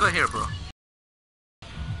 let's go here, bro.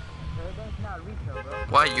 Paragon's not retail, bro.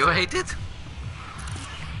 Why, you hate it? There's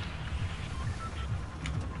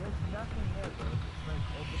nothing there, bro. It's like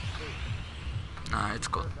open space. Nah, it's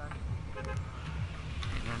cool.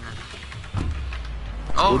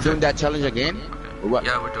 We're Oh, doing that challenge again? okay. Or what?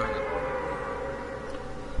 Yeah, we're doing it.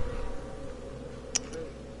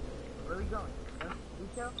 Where are we going?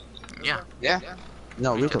 Retail? Yeah. Yeah.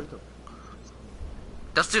 No, Rico.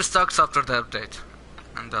 That's just stocks after the update.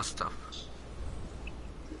 And that stuff.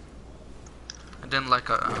 I didn't like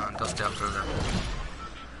Dusty after that.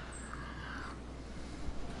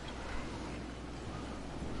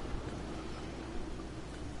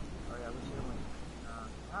 Oh yeah, we should win.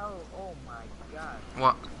 How? Oh my god.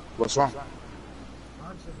 What? What's wrong? A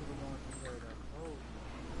bunch of people going to carry that.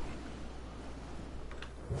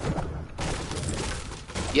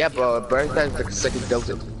 Oh. Yeah, bro. Bird is like a second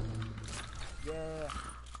Delta. Yeah.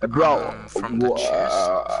 Bro. From the chest.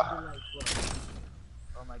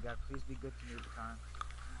 Oh my god, please be good to me, Khan.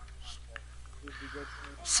 Please be good to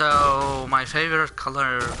me. So my favorite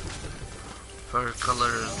color is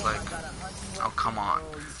like, oh come on. Oh,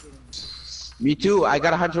 you kidding me? Me too. I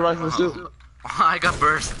got 100 rifles too. I got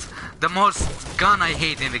burst. The most gun I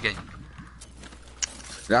hate in the game.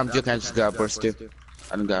 Yeah, I'm joking. I just got burst too.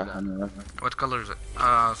 I don't got 100 rifles. What color is it?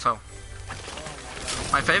 So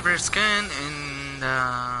my favorite skin in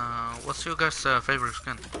what's your guys' favorite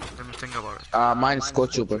skin? Let me think about it. Mine is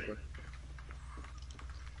Scorch Trooper.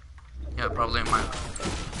 Yeah, probably mine.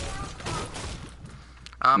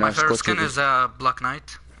 No, My favorite Scorch skin Trooper. is Black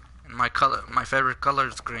Knight. And my favorite color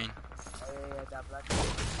is green. Oh yeah, that black.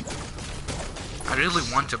 I really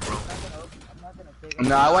want it, bro. I'm not gonna take it.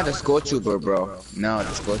 No, I want the Scorch Trooper, bro. No,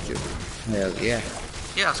 the Scorch Trooper. Hell yeah.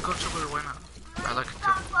 Yeah, Scorch Trooper, why not? I like it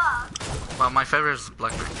too. Well, my favorite is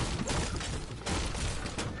Black Knight.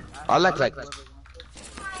 I like.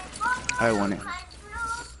 I want it.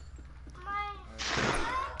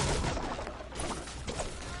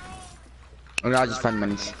 Oh, no, I just find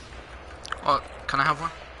minis. Oh, can I have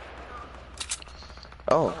one?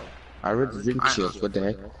 Oh, I read the drink shields. What the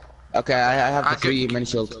heck? Okay, I have the 3 mini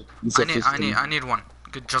shields. You said 15. I need one.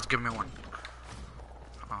 Just give me one.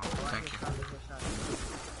 Oh, thank you.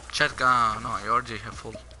 Check. No, you already have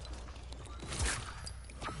full.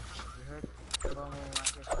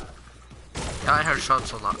 Yeah, I heard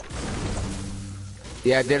shots a lot.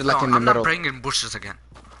 Yeah, they're like No, in the I'm not middle. bringing bushes again.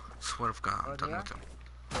 Swear of God, I'm done with them.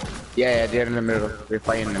 Yeah, they're in the middle. They're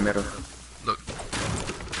fighting in the middle. Look.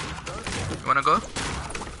 You wanna go?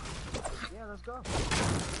 Yeah, let's go.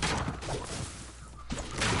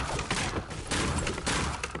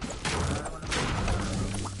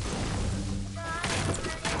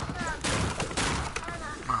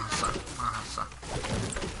 Mahasa.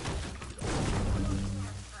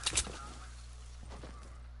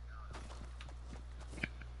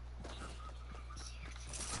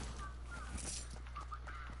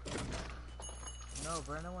 No,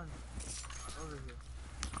 bro, no one over here.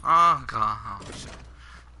 Oh God. Oh shit.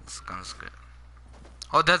 This gun's good.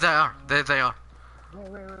 Oh, there they are. There they are.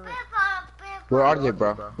 Wait. Where are they,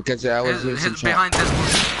 bro? Because I was doing some He's chat. behind this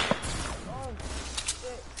bush. Oh,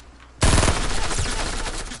 shit.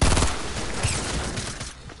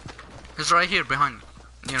 He's right here behind,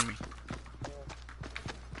 near me.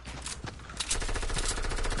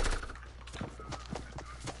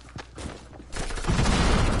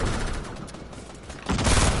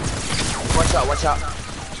 Watch out.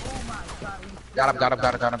 Oh my god,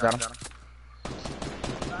 Got him.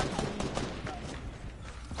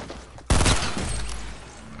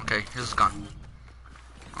 Okay, he's gone.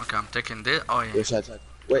 Okay, I'm taking this. Oh yeah. Where's Shad?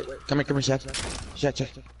 Wait, come here, Shad. Shad.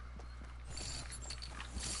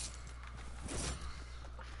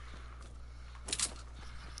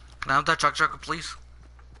 Can I have that chuck, please?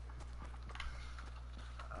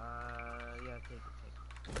 Yeah,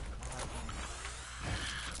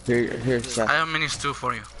 take it. Here, Shad. I have minis too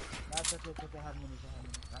for you. That's okay, I have minis.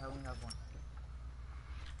 I only have one.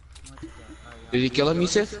 What is that? Oh, yeah. Did you kill him,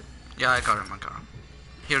 Yusuf? Yeah, I got him.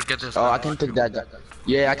 Here, get this. Oh, gun. I can take that gun.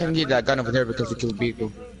 Yeah, I can get that gun over there because it killed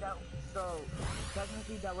people. So,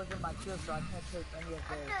 technically that wasn't my kill, so I can't take any of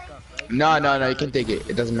their stuff, right? No, you can take it.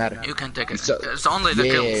 It doesn't matter. You can take it. So- It's only the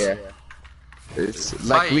kills. Yeah. It's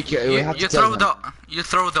like Why, we have to you tell throw them. you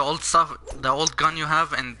throw the old stuff, the old gun you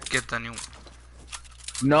have, and get the new.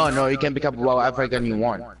 No, you can pick up whatever gun you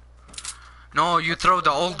want. No, you throw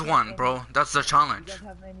the old one, bro. That's the You challenge. guys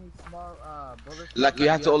have any small, bullets? Like you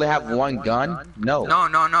have to only have one gun? No. No.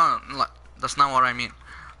 That's not what I mean.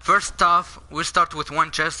 First off, we start with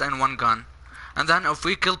one chest and one gun, and then if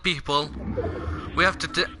we kill people, we have to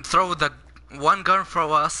throw the one gun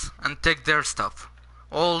from us and take their stuff,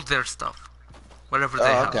 all their stuff, whatever they Oh,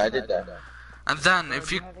 have. okay, I did that. And then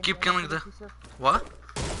if you keep killing the what?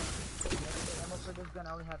 Ammo for this gun,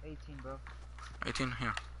 I only have 18, bro. 18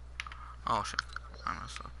 here. Oh shit, I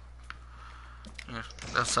messed up. Here,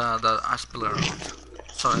 that's the Aspeller round.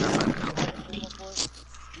 Sorry if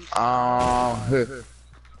I Here.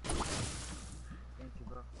 Thank you,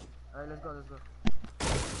 bro. Alright, let's go, let's go.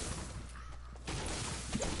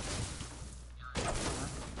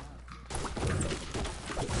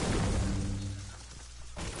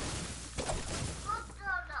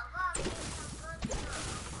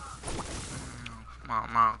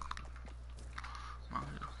 Mark.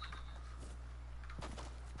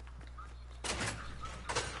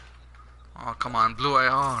 Oh, come on, blue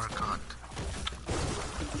AR, God.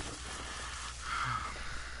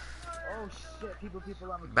 Oh shit, people on me,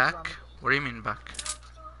 people on me. Back? What do you mean back?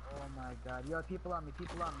 Oh my god, yo, people on me,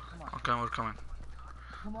 come on. Okay, we're coming.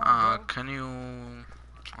 Come on, bro. Can you...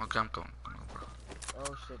 Okay, I'm coming. Come on, bro.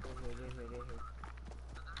 Oh shit, they're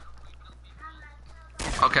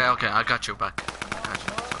here. Okay, I got you back. I got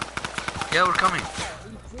you. Yeah, we're coming. Are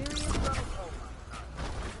you serious, bro?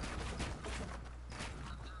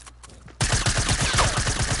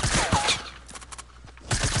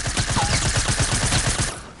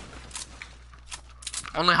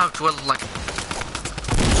 Only have 12, like...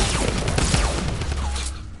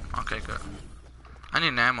 Okay, good. I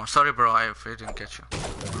need ammo. Sorry, bro, if I didn't get you.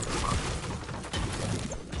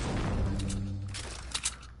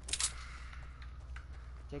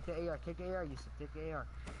 Take the AR, Yusuf, take the AR.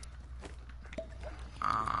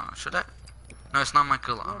 Should I? No, it's not my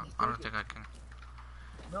kill. Yeah, I don't just think I can.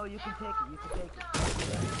 No, you can take it,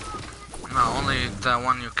 No, only the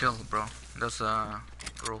one you kill, bro. That's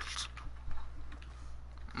rules.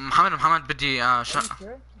 Muhammad بدي Are you sure?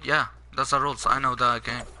 Yeah, that's the rules. I know the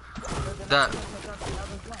game. The...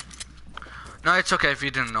 No, it's okay if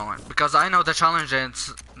you didn't know it, because I know the challenge and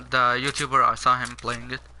it's the YouTuber, I saw him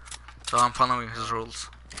playing it, so I'm following his rules.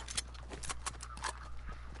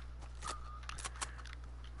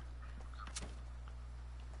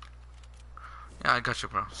 Yeah, I got you,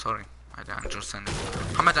 bro. Sorry, I didn't understand it.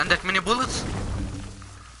 Muhammad, عندك mini bullets?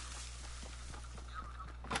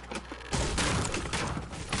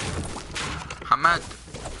 Muhammad.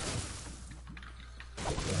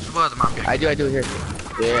 شو هذا ما عم بيحكي؟ I do here.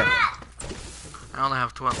 Yeah. I only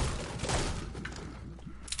have 12.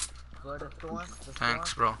 Bro, the storm.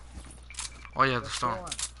 Thanks, bro. Oh yeah, the storm.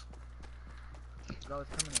 Bro, it's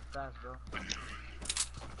coming in fast, bro.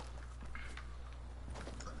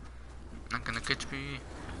 Not gonna catch me.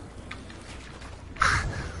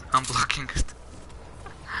 I'm blocking it.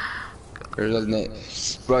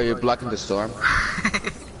 Bro, you're blocking the storm.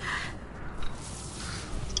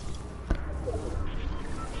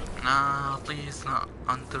 Nah, please not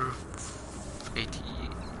under 80.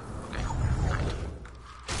 Okay.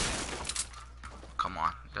 Come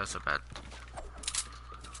on, that's a bad.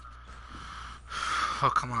 Oh,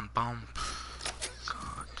 come on, bomb.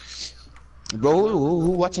 God. Bro,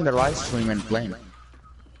 who watching the live stream and playing?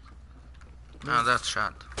 No, that's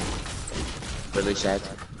shot. Really sad.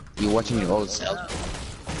 You watching your old self?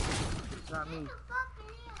 It's not me.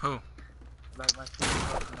 Who? Like my stream.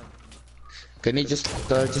 Can you just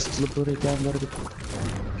put it down a little bit?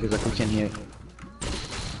 Because like we can hear it.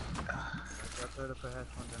 That's where the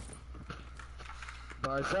perhaps one down.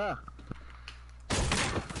 Barsha.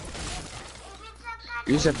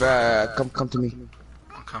 Yusuf, come to me.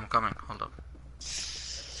 Okay, I'm coming. Hold up.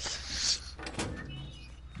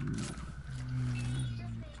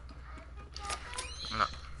 No.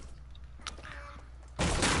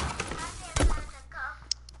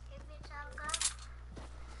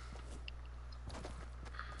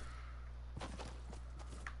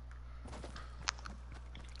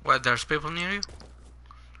 What, there's people near you?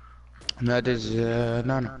 No, there's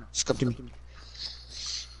no. Just come to me.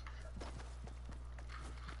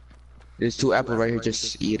 There's 2 apples right here.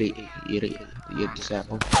 Just eat it. Eat this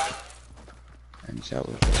apple. And this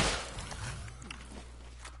apple.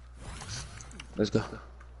 Let's go.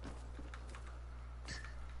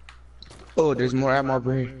 Oh, there's more ammo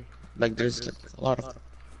over here. Like there's like, a lot of.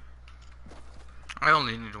 I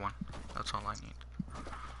only need one. That's all I need.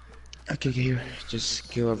 Okay, here.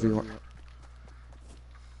 Just kill everyone.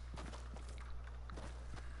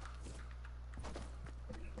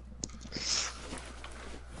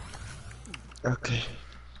 Okay.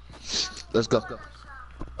 Let's go.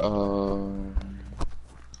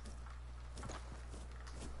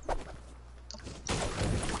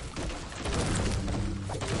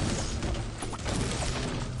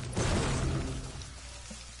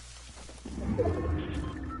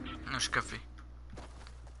 مش كفي.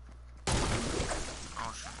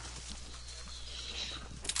 Oh shit.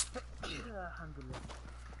 Alhamdulillah.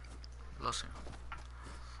 Bless you.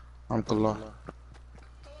 Alhamdulillah.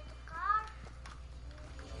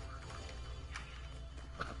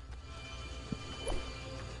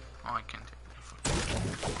 Oh, I can't.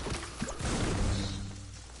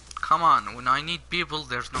 Come on, when I need people,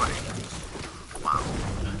 there's no enemies. Wow.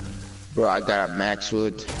 Bro, I got a max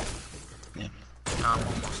wood. Yeah, I'm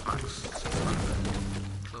almost max.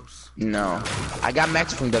 Close. No, I got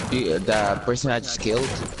max from the person I just killed.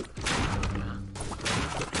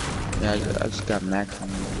 Yeah, I just got max from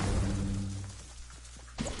him.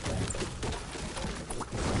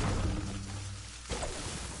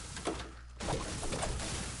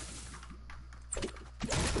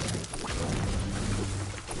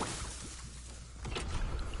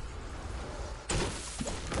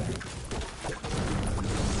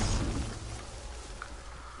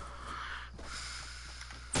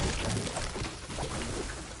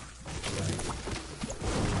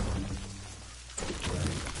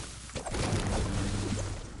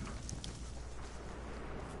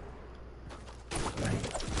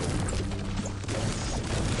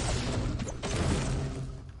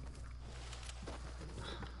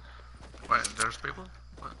 Wait, there's people?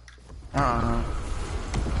 What?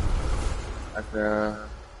 Like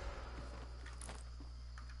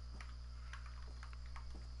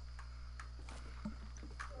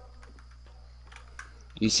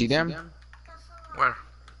you see them? Where?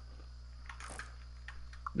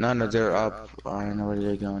 No, they're up. I don't know where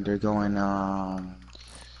they're going. They're going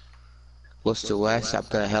close to west, up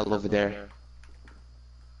the hill over there.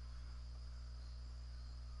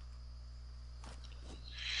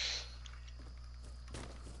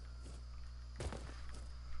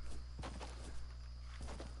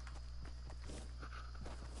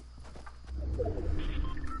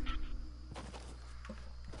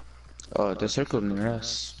 Oh, the circle near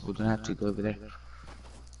us. We don't have to go over there.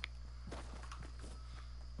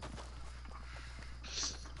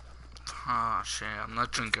 Ah, shit, I'm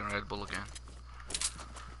not drinking Red Bull again.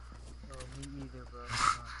 Oh, me either,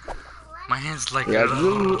 bro. My hands like... Yeah,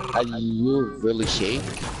 are you really shake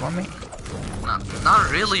for me?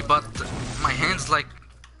 Not really, but my hands like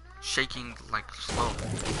shaking like slow.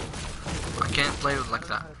 I can't play like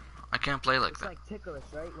that. I can't play like It's that. like ticklish,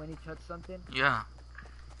 right? When you touch something. Yeah.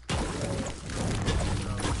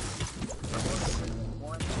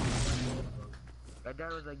 That guy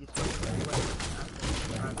was like, you supposed to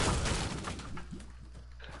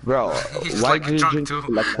Bro, He's why like did you drunk drink too.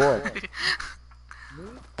 like 4?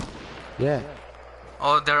 Yeah.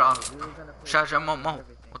 Oh, they're up. We were gonna play Shasha, Mo, Mo.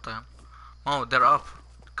 everything. What the hell? Mo, they're up.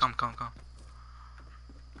 Come.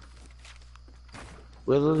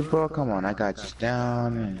 Really, bro? Come on, I got you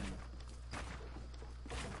down. And...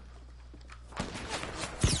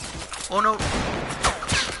 Oh no.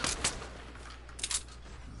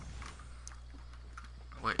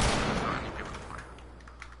 Wait, there's not any people here.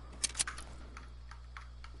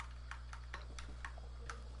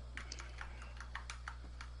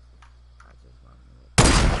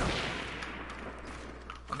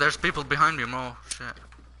 Oh, there's people behind me, Mo. Shit.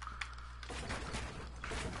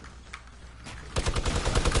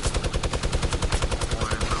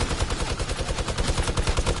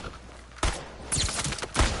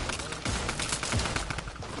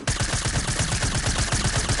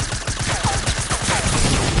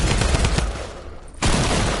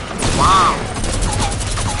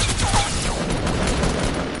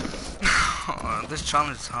 This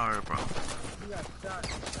challenge is hard, bro.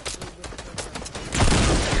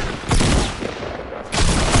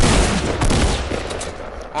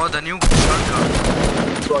 Oh, the new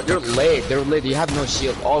shotgun. Bro, they're late. You have no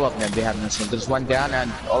shield. All of them, they have no shield. There's one down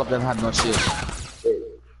and all of them have no shield.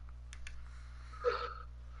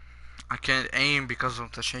 I can't aim because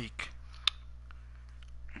of the shake.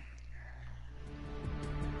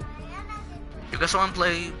 You guys want to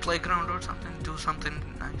play playground or something? Do something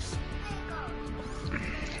nice.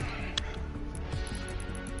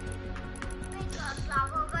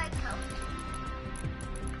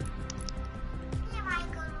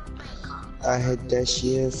 I hit that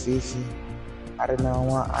shit, Fifi. I don't know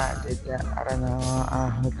why I did that. I don't know why I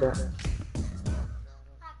hit that.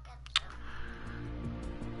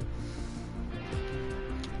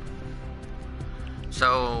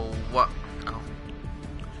 So what? Oh.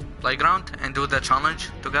 Playground and do the challenge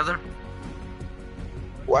together.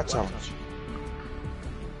 What challenge?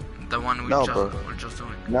 The one No, we're bro. just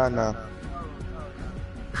doing. No.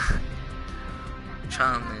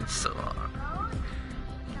 Challenge so hard.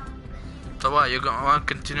 So what? You gonna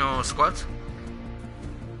continue squats?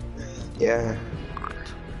 Yeah.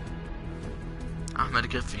 Alright. Ahmed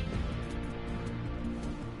Gafi.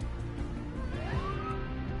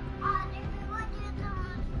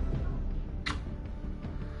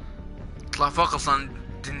 طلع فوق اصلا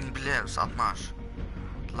دني بالليل الساعة 12.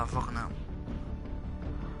 طلع فوق نام.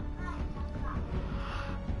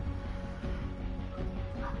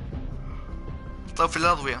 طب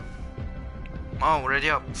Philadelphia. Oh, ready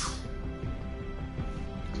up.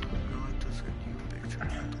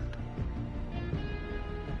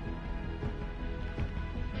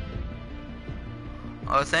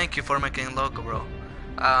 Oh, thank you for making logo, bro.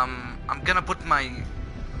 I'm gonna put my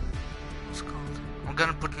what's it called? I'm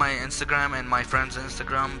gonna put my Instagram and my friend's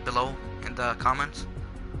Instagram below in the comments.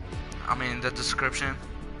 I mean, in the description,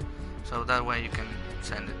 so that way you can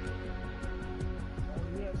send it. Oh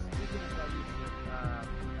yeah, speaking of that YouTube,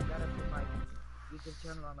 I gotta put my YouTube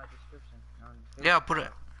channel on my description on Facebook, Yeah, put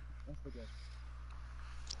it. Instagram.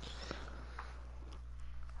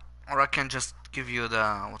 Or I can just give you the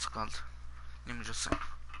what's it called? Let me just say.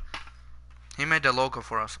 He made the logo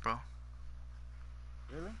for us, bro.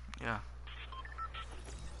 Really? Yeah.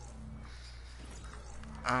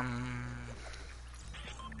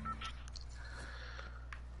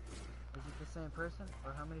 Is it the same person,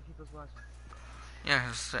 or how many people's watching? Yeah,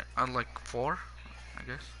 it's like 4, I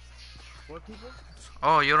guess. 4 people?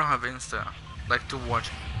 Oh, you don't have Insta, like to watch.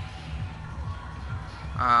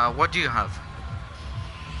 What do you have?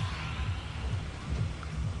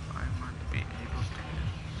 I might be able to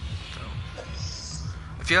tell.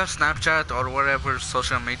 If you have Snapchat or whatever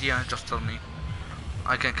social media, just tell me.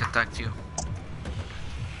 I can contact you.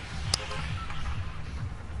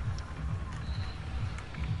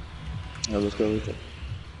 Yeah, let's go with it.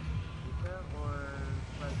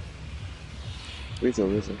 Rita or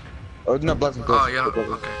Rita. Oh, no, Blessing. Oh yeah, okay.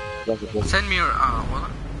 Blessing. Send me your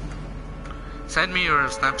send me your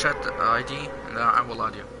Snapchat ID and then I will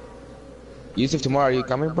add you. Yusuf, tomorrow are you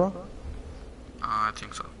coming, bro? I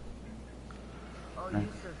think so. Oh,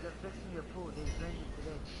 Yusuf, they're fixing your pool. They drained it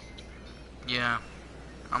today. Yeah,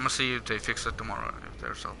 I'm gonna see if they fix it tomorrow if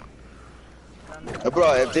there's open. Bro,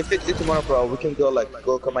 if they fix it tomorrow, bro, we can go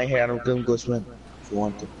cut my hair and we can go swim if you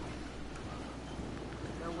want to. No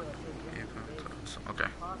way, I said yes today. Okay.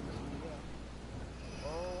 Possibly, yeah.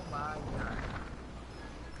 Oh my god.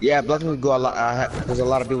 Yeah, Blessing will go a lot. There's a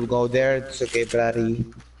lot of people go there. It's okay, buddy.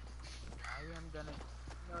 I am gonna.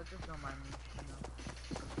 No, just don't mind me.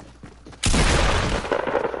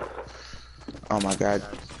 Oh my god,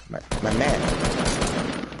 my man.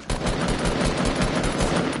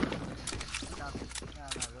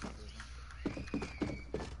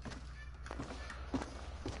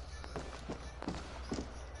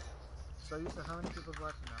 So you said how many people's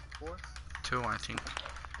watching now? 4? 2, I think.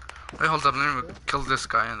 Wait, hold up, let me kill this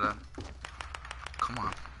guy and then. Come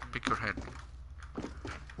on, pick your head.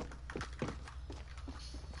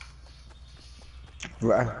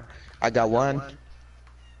 Right. I got one.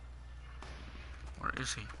 Where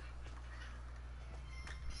is he?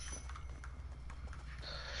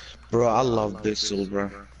 Bro, I love Bissell, bro.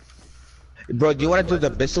 Bro, do you want to do the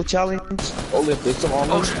Bissell challenge? Only Bissell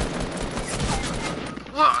only? Oh shit!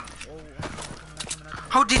 What?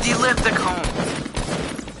 How did he lift the cone?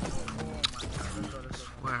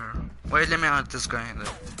 Where? Wait, let me add this guy in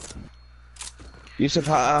there. Yusuf,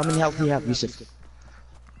 how many health do you have, Yusuf?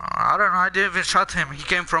 I don't know, I didn't even shot him. He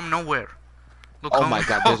came from nowhere. Look Oh how my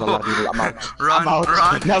god, there's a lot of people. I'm out. Run, I'm out.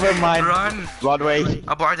 run. Never mind. Run. Broadway.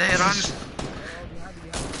 Abu Adai, run.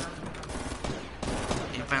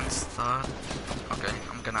 Event start. Okay,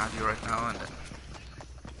 I'm gonna add you right now and then.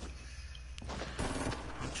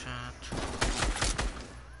 Chat.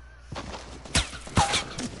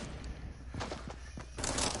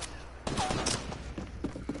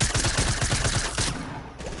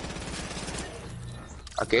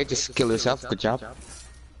 Okay, just kill yourself. Good job.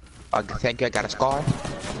 Thank you, I got a scar.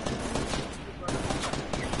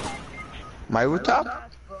 My rooftop?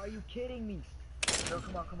 Bro, are you kidding me? Bro,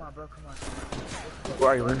 come on, bro, come on. Where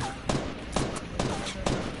are you, man?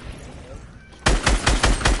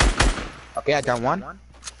 Okay, I got one.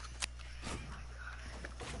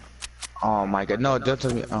 Oh my god, no, don't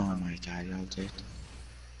tell me. Oh my god, y'all did.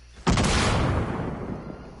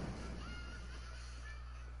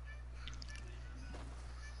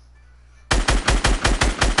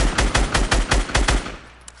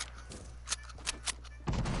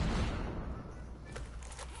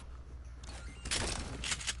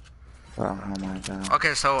 Oh my god.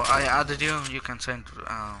 Okay, so I added you. You can send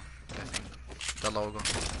I think the logo.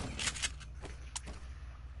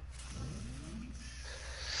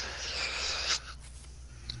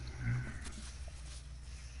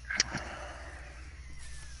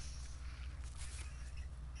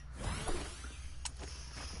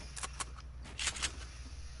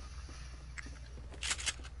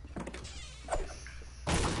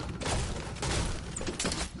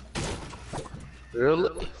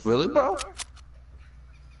 Really? Really, bro?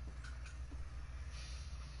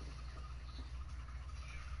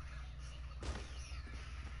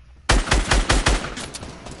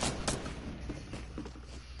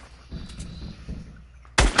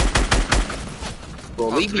 Bro,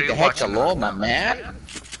 Oh, leave me three the heck watching alone, my man.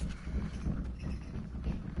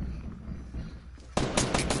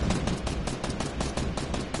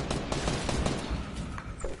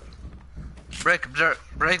 Break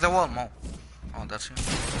the wall, Mo. Oh, that's you.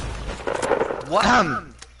 What?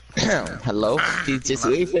 Hello? He's just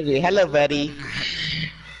waiting for me. Hello, buddy.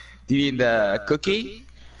 Do you need the cookie?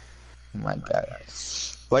 Oh my god.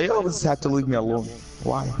 Why you always have to leave me alone?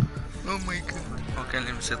 Why? Oh my god. Okay,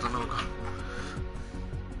 let me see the logo.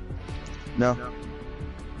 No.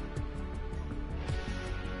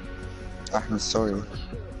 I'm sorry.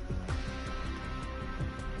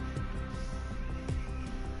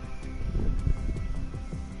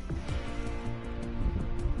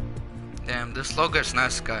 Damn, this logo is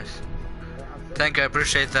nice, guys. Thank you, I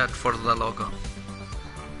appreciate that for the logo.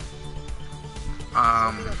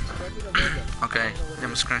 Okay, let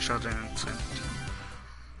me screenshot it and send it to you.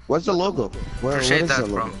 What's the logo? What Appreciate is that,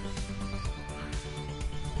 the bro. logo?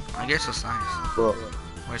 I guess it's nice. Bro,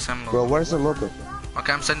 Wait, same bro, logo. where's the logo?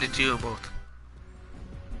 Okay, I'm sending it to you both.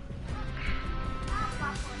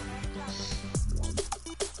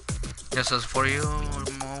 This is for you,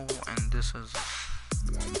 Mo, and this is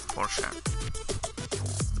for Shan.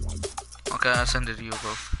 Okay, I send it to you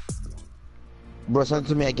both. Bro, send it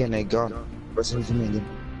to me again, I got it. Bro, send it to me again.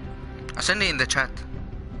 I send it in the chat.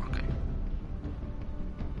 Okay.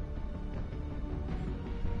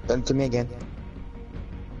 Send it to me again.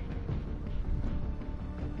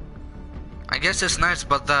 I guess it's nice,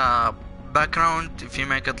 but the background, if you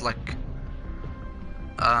make it like,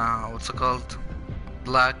 what's it called?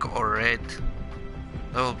 Black or red,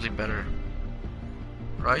 that will be better.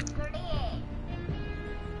 Right?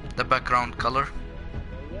 The background color.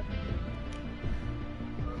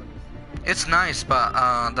 It's nice, but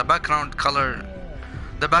the background color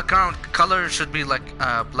should be like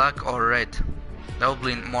black or red. That will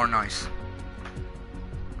be more nice.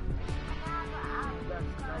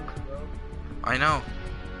 I know.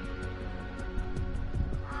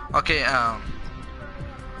 Okay, You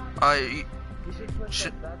should put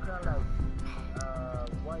the background like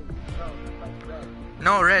white, no, like red.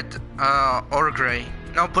 no red, or gray.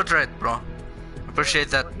 No, put red, bro. Appreciate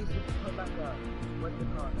that. Or he should put like a, what's it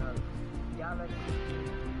called, galaxy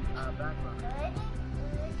background.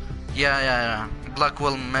 Yeah. Black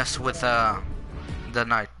will mess with the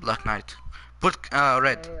night, black night. Put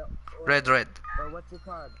red, red. Or what's it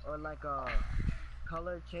called? Or like a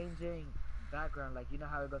color changing background, like you know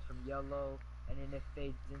how it goes from yellow and then it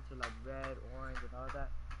fades into like red, orange, and all that.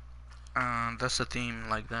 That's a theme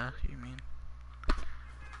like that. You mean?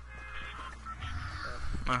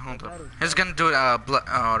 Hold up. He's gonna do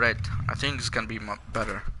red. I think it's gonna be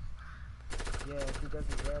better. Yeah, if he does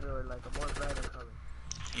it red or like a more brighter color.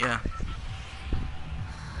 Yeah.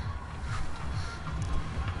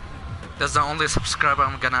 That's the only subscriber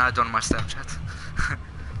I'm gonna add on my Snapchat.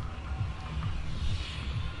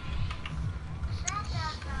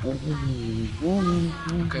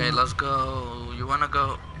 Okay, let's go. You wanna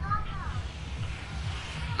go?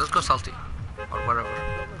 Let's go Salty. Or whatever.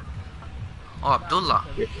 Oh, Abdullah.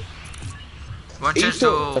 Want change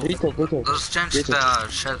to... Rito. Let's change the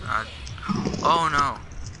chat. Oh no.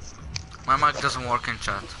 My mic doesn't work in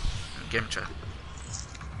chat. In game chat.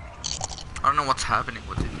 I don't know what's happening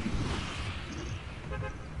with it.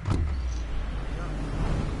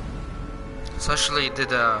 Actually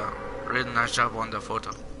did a really nice job on the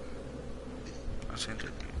photo. I sent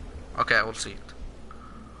it. Okay, I will see it.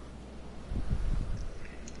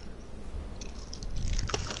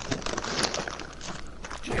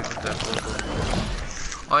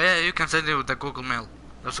 Oh yeah, you can send it with the Google Mail.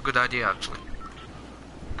 That's a good idea actually.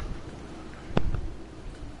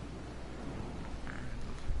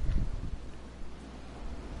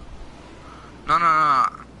 No.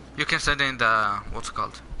 You can send in the, what's it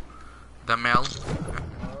called? The mail.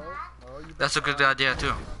 That's a good idea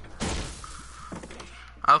too.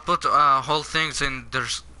 I'll put whole things in the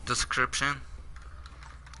description,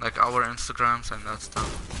 like our Instagrams and that stuff,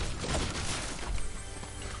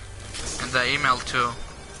 and the email too,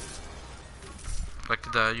 like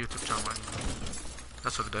the YouTube channel.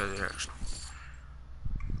 That's a good idea actually.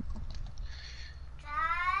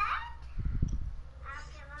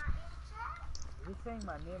 Is he saying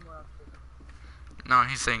my name or No,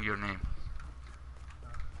 he's saying your name.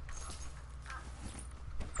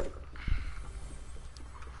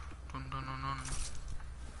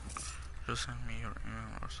 Just send me your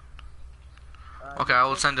email or something. Okay, I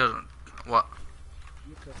will send it. What?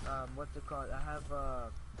 You could, what's it called? I have,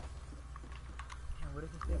 what is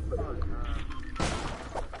this thing called?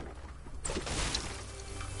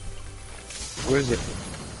 Where is it? A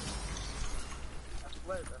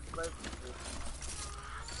flip.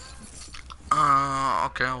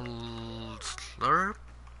 Okay, I'll slurp.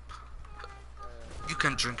 You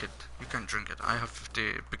can drink it. You can drink it. I have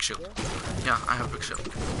 50 big shield. Yeah, I have big shield.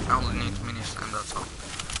 I only need minis and that's all.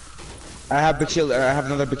 I have big shield. I have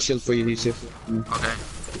another big shield for you, Yusuf. Okay.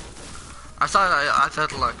 I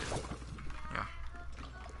thought like, yeah.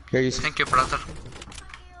 Here, Yusuf. Thank you, brother.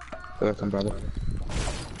 Welcome, brother.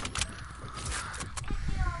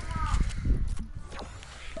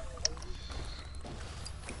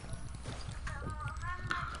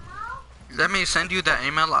 Let me send you the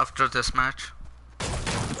email after this match.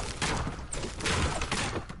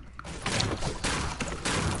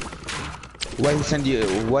 Why he send you?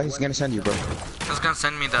 Why he's gonna send you, bro? He's gonna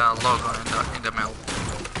send me the logo in the mail.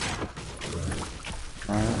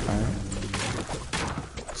 Alright.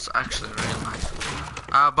 It's actually really nice.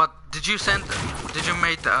 But did you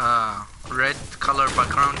make a red color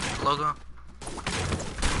background logo?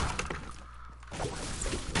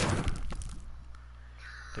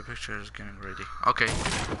 The picture is getting ready. Okay.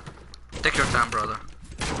 Take your time, brother.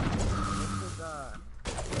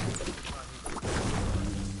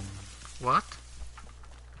 What?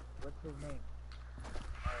 What's his name?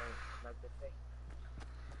 Or like the thing?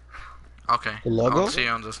 Okay. The logo? I'll see you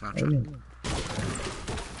on the Snapchat.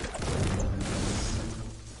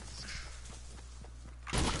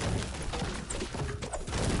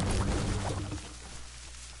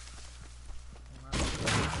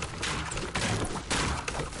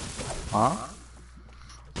 Huh?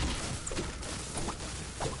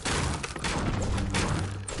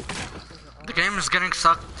 The game is getting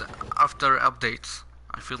sucked after updates.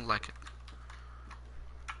 I feel like it.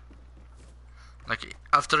 Like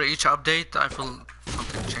after each update, I feel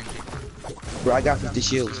something changing. Bro, I got 50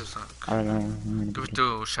 shields. This is, I don't know. give it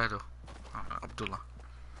to Shadow, Abdullah.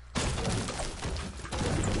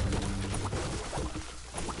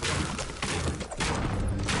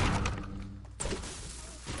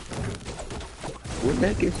 What the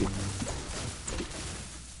heck is it?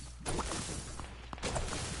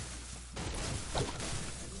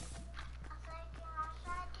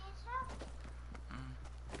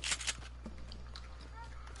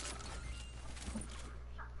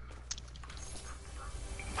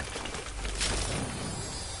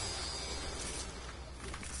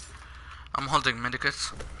 I'm holding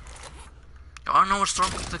medikits. I know what's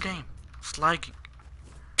wrong with the game. It's lagging.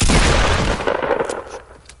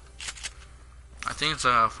 I think it's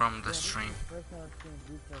from the stream.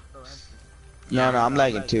 No, I'm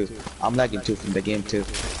lagging too. I'm lagging too from the game too.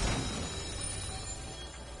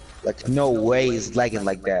 Like, no way it's lagging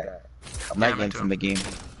like that. I'm Yeah, me lagging too. from the game.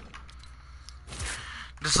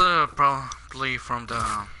 This is probably from the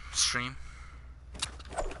stream.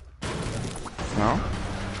 No?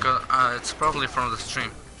 It's probably from the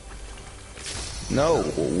stream. No,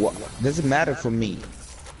 doesn't matter for me.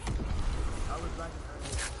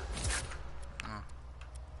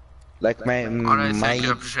 Like Alright, my thank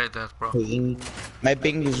you, appreciate that, bro. ping, my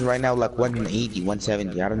ping is right now like 180,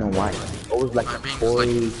 170. I don't know why. Always like My ping is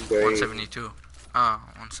 40, like 30. 172.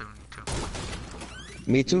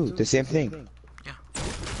 172. Me too, the same thing. Yeah.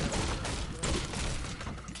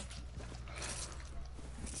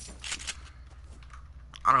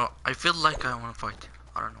 I don't know, I feel like I wanna fight.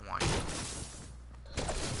 I don't know why.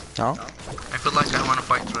 Huh? I feel like I wanna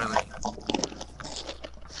fight, really.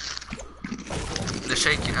 The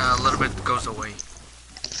shake a little bit goes away.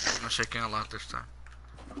 I'm shaking a lot this time.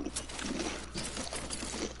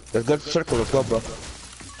 Let's go to circle, let's go, bro.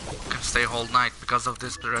 Can stay whole night because of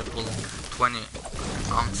this Red Bull 20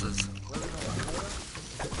 ounces.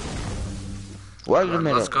 What is the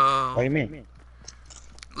middle? Let's go. What do you mean?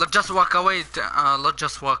 Let's just walk away. Let's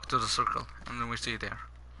just walk to the circle, and then we see there.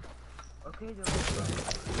 Okay,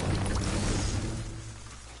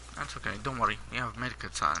 That's okay. Don't worry. We have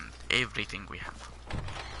medikits and everything we have.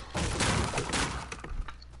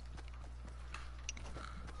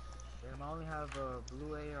 I only have a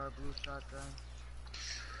blue AR, blue shotgun,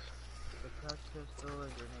 the clutch pistol,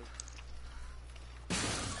 and grenade.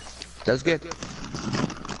 That's good.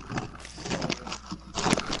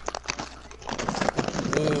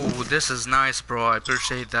 Ooh, this is nice, bro. I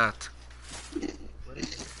appreciate that. What is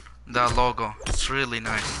it? The logo. It's really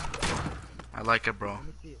nice. I like it, bro. Let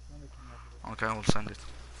me see it. Send it to me after Okay, I will send it.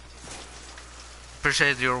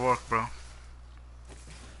 Appreciate your work, bro.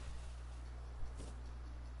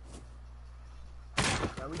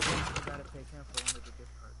 this. Yeah, we just gotta pay him for one of the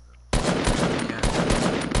gift cards, though.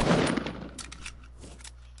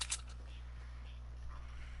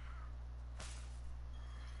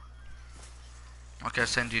 Yeah. Okay, I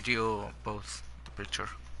send you both the picture.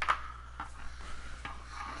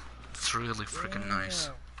 It's really freaking nice.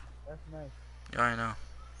 Yeah, that's nice. Yeah, I know.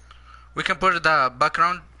 We can put the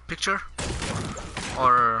background picture,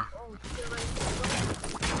 or Oh shit! Right here.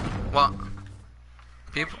 what?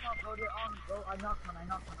 People. Come on, bro. They're on, bro. I knocked one.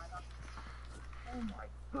 Oh my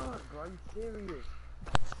god, bro. Are you serious?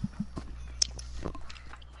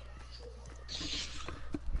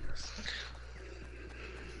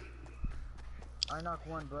 I knocked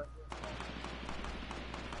one, but.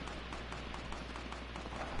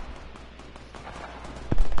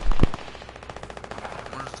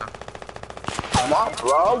 What is that? Come on,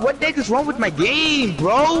 bro. What the heck is wrong with my game,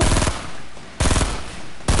 bro?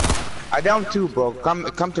 I down two, bro.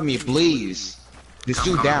 Come to me, please. Just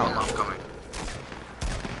two down. I'm coming.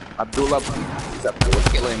 Abdullah, please. Abdullah,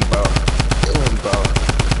 kill him, bro. Kill him, bro.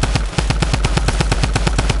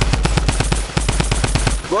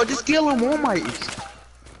 Bro, just kill him. Oh my.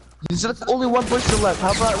 There's like only one person left.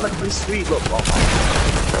 How about like this three? Look, oh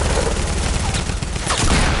my.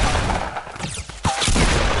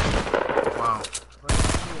 Wow.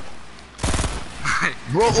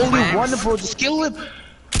 Bro, only Thanks. one, bro. Just kill him.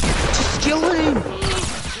 Just kill him.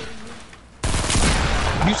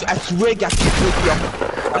 I swear, guys, just kill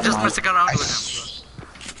him. I'm just messing around with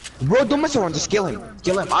him. Bro, don't mess around. Just kill him.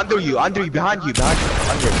 Kill him. Under you, behind you.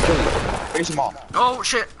 Under. Kill him. Finish him off. Oh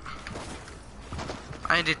shit!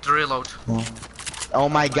 I need to reload. Oh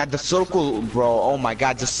my god, the circle, bro. Oh my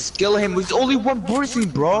god, just kill him. There's only one person,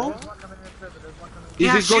 bro.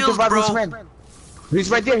 Yeah, He's going to shield, revive his bro. friend. He's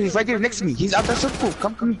right there next to me. He's out the circle.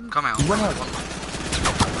 Come to me. Come out. He went out.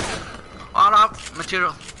 All up,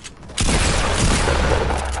 material.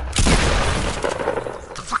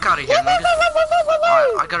 The fuck out of here, nigga.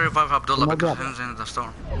 Alright, I gotta revive Abdullah Oh my because God. he's in the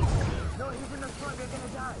storm. No, he's in the front. They're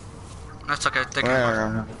gonna die. That's okay, take him.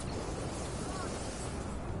 Uh,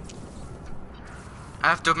 I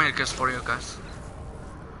have 2 medicals for you guys.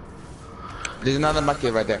 There's another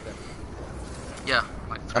market right there. Yeah,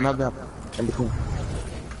 like I'm helping up. In between.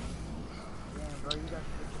 Damn, bro. You got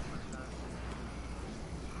 6 points.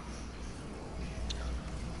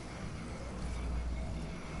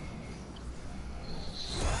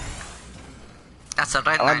 that's a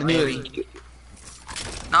red I want knight, the baby. new.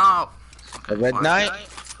 No. The red knight.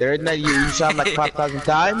 The red knight. You shot like 5,000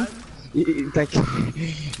 times. It's like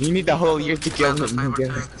you need the whole year to kill him and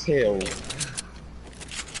get his tail.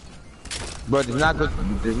 Bro, there's not good.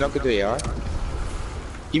 There's no good AR.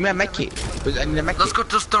 Give me a mech kit. I need a mech Let's kit.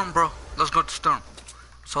 go to storm, bro. Let's go to storm.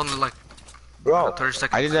 It's only like Bro, 30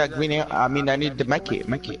 seconds. I need a green AR. I mean, I need the mech kit.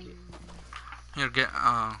 Mech kit. Here, get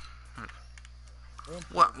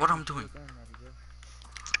what I'm doing?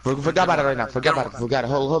 Forget about it right now. Forget about it. Forget it.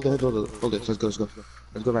 Hold it. Let's go.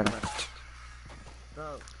 Let's go right now.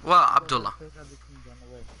 Bro, Well, Abdullah. pick up the teams on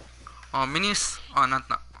the way. Oh, minis? Oh, not.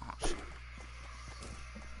 Oh, shit.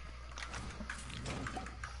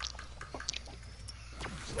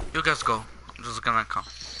 You guys go. I'm just gonna come.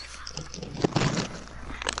 Oh,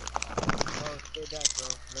 stay back, bro.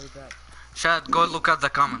 Lay back. Shad, go look at the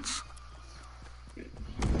comments.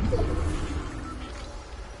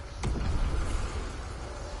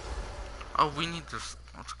 Oh, we need this.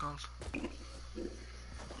 What's it called?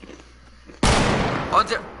 Oh,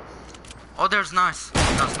 there. Oh, there's nice.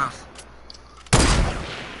 That's nice.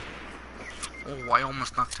 Oh, I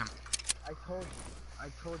almost knocked him. I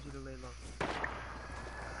told you to lay low.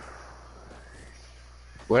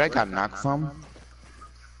 Where I got knocked from?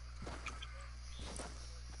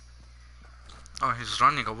 Oh, he's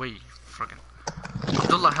running away. Friggin'.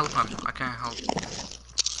 Abdullah, help him. I can't help.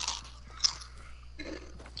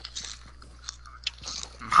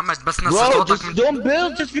 محمد بس نسي Bro, صوتك just من don't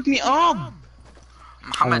build. Just pick me up.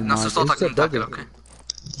 محمد Oh نسي my, صوتك it's a من تاكل bugger. اوكي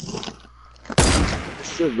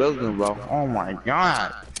Still building, bro. Oh my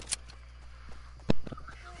god.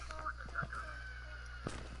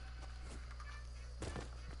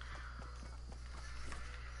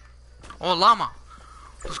 Oh, llama.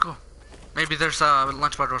 Let's go. Maybe there's a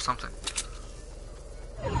lunch bar or something.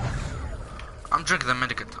 I'm drinking the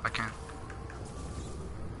medikit. I can't.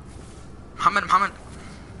 Muhammad.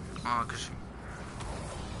 Oh, gosh.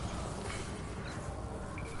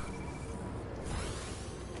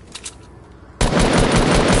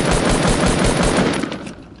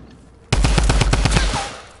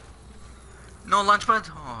 No lunch pad?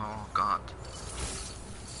 Oh, God.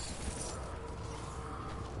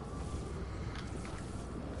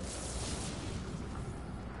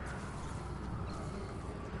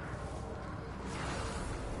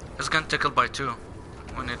 It's gonna tickle by 2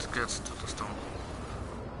 when it gets to the stone.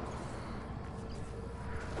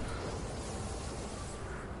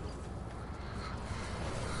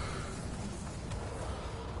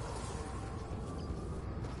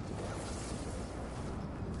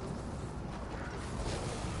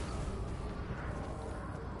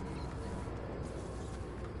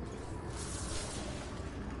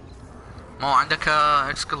 ما هو عندك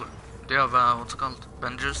اكس كلر. Do you have what's it called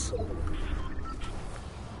bandages؟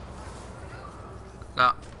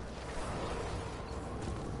 لا.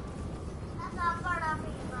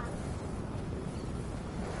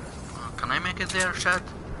 Can I make it there, Shad?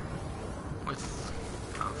 With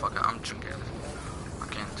fuck it, I'm drinking it. I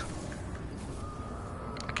can't.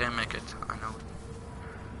 I can't make it. I know.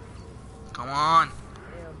 Come on.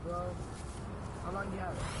 Yeah, bro. How long you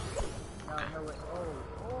have? No, Okay. no, wait.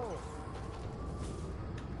 Oh.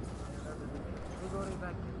 We're going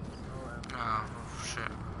back. Oh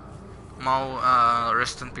shit. Mo,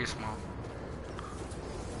 rest in peace, Mo.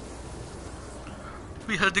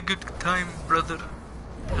 We had a good time, brother.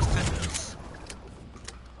 Rest in peace.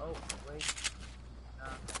 Oh, wait. No,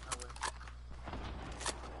 wait.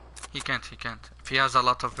 He can't. If he has a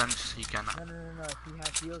lot of bandages, he cannot. No. If he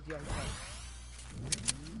has heals, yeah, he can.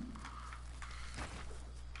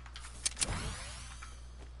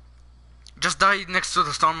 Just die next to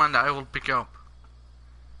the storm and I will pick you up.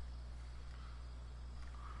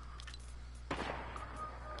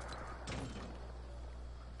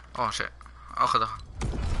 Oh shit. اخذها.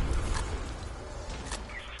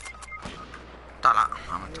 طلع.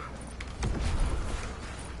 عملتها.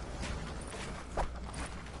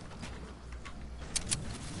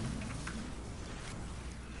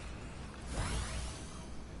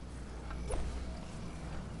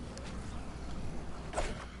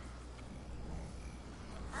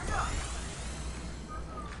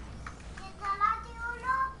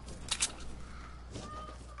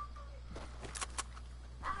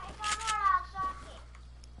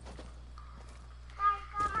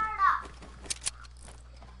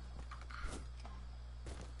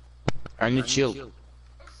 I need shield.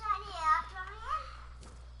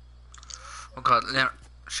 Oh god,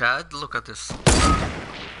 Shad, look at this.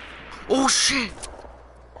 Oh shit!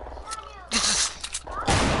 This is...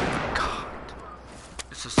 God.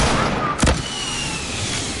 This is...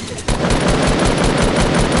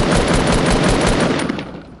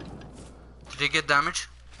 Did he get damage?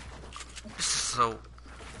 This is so...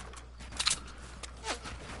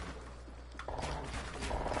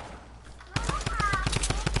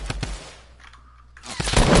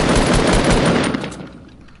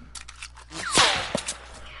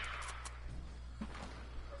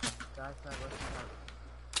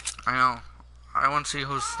 I know. I want to see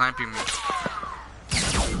who's sniping me.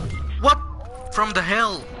 What? From the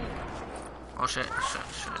hell? Oh shit.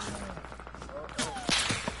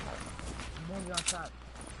 Moving on top.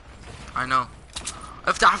 I know.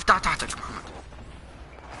 افتح تحتك محمد.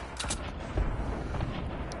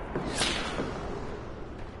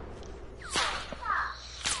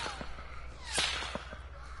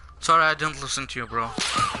 Sorry I didn't listen to you, bro.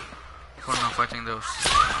 For not fighting those.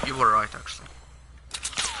 You were right, actually.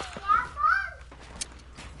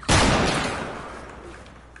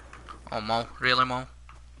 Oh, Mo. Really, Mo?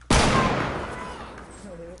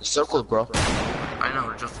 Circle, bro. I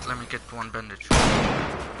know, just let me get one bandage.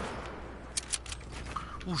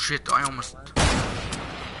 Oh shit, I almost...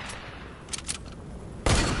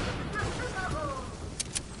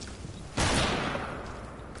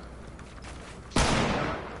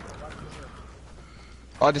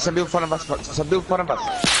 Oh, there's some people in front of us. Some people in front of us.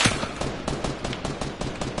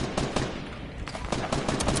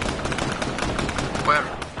 Where?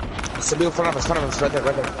 Some people in front of us. Right there.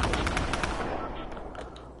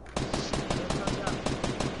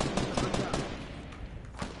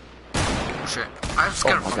 Oh shit. I'm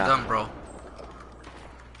scared Oh my from God. them, bro.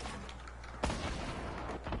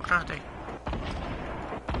 Where are they?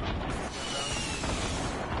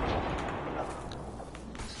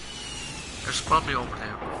 There's probably over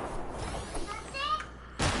there.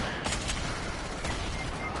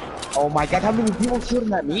 Oh my God, how many people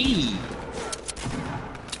shooting at me?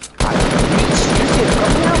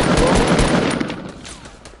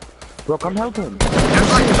 Bro, come help him. There's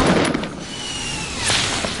like two.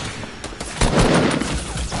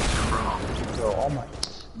 Bro, oh my.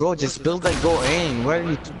 Bro, just build and go in. What are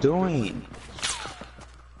you doing?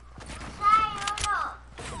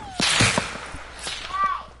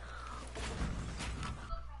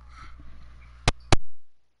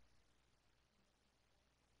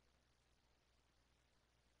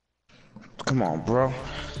 Come on, bro.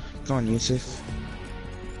 Come on, Yusuf.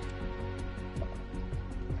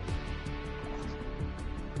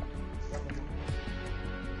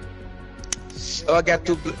 Oh, I got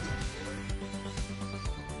two.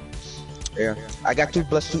 Yeah, I got 2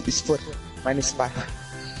 plus 2 is 4. Minus 5.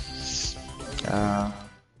 Yeah,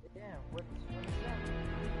 what's that?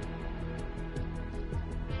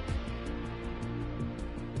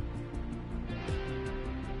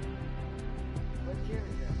 What chair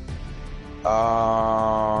is that?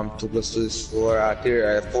 To let's do this for out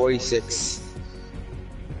there at 46.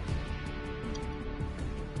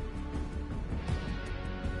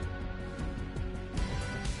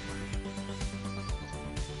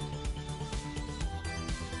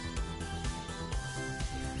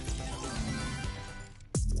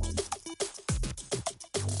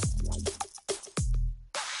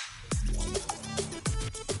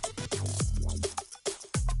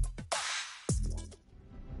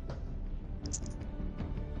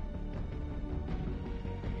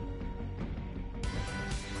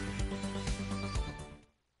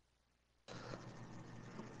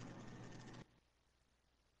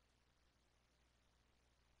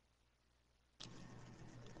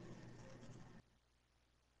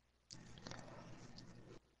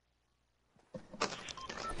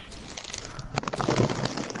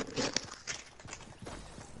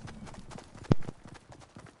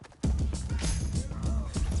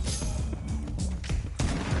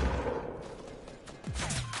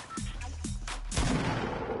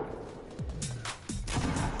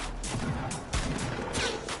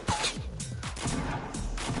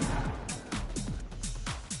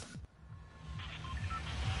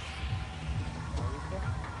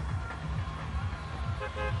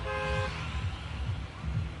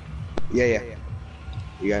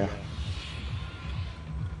 Yeah.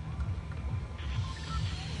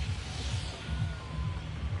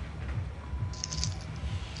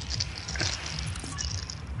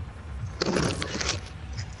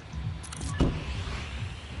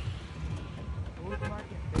 Who's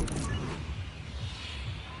marking base?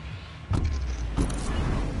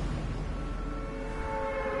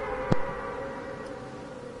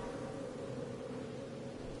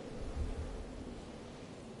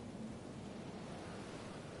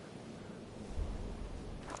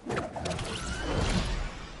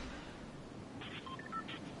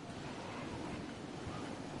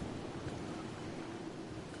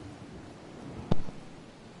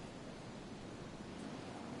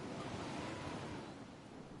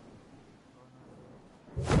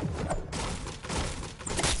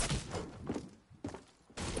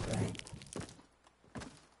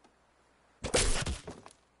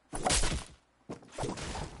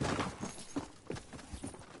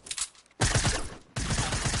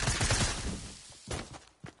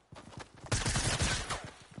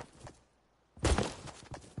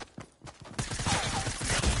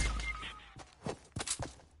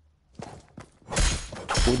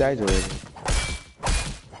 Who died already?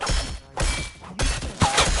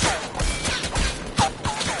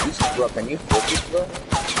 Yusuf, bro, can you focus, bro?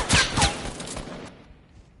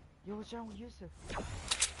 Yo, what's wrong with Yusuf?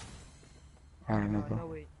 I don't know, No, bro.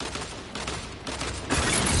 wait.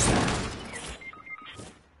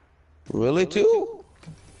 Really, too?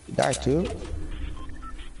 You died too?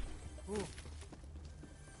 Who?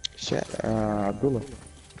 Shit, Abdullah.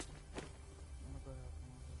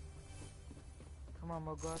 Come on,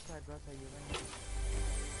 Mo, go outside, you ran.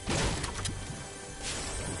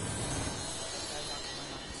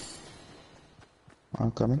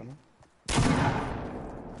 I'm coming.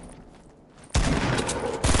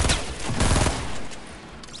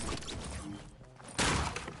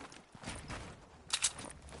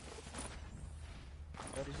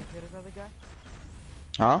 Oh, did you hit another guy?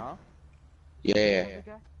 Huh? Yeah. Another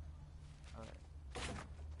guy? Alright.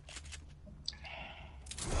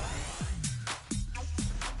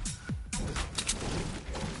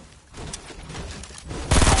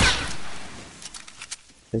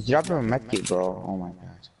 Just drop him a medkit, bro. Oh my god.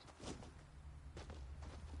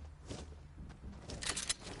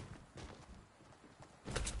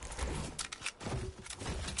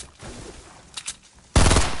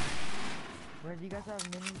 Where do you guys have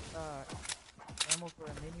mini, ammo for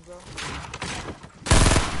a mini, bro?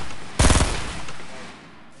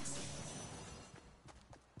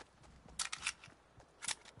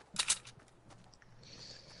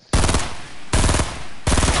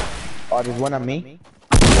 Oh, there's one on me.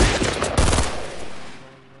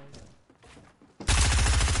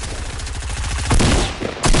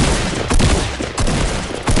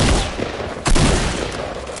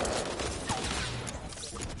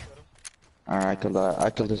 Alright, I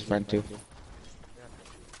killed his friend too. Yeah.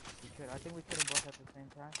 I think we killed them both at the same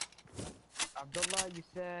time. Abdullah, you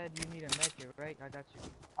said you need a medkit, right? I got you.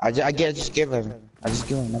 I just give him. I just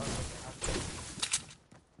give him.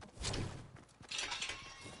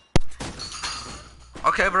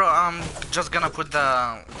 Okay, bro. I'm just gonna put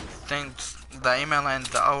the things, the email and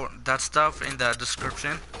that stuff in the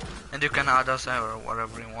description, and you can add us or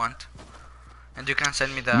whatever you want, and you can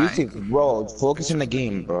send me the. Yusuf, bro, focus in the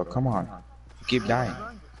game, bro. Come on. You keep dying.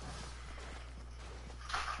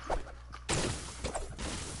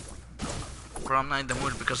 bro. I'm not in the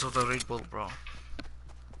mood because of the Red Bull, bro.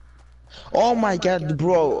 Oh my god,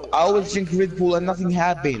 bro. I always drink Red Bull and nothing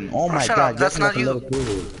happened. Oh Bro, my shut god, up. That's you're like not a you. little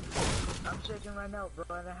kid. I'm shaking right now, bro,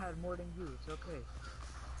 and I had more than you. It's okay.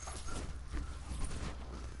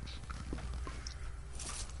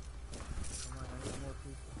 Come on, I need more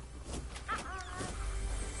people.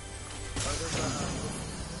 Oh, there's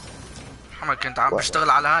محمد كنت عم بشتغل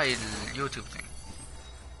على هاي اليوتيوب thing.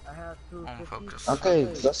 I have two On 50s. focus. Okay,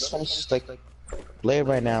 let's finish like play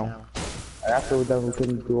right now. And after we're done, we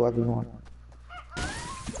can do whatever you want.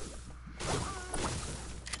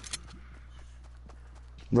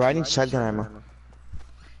 Bro, I need shotgun ammo. Bro,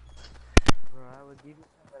 I would give you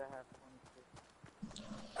some, but I have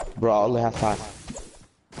 26. Bro, I only have 5. Oh,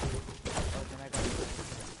 then I got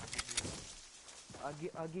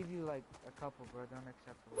I'll give you like a couple, bro. Don't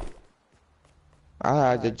accept them.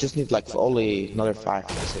 I just need like only another 5.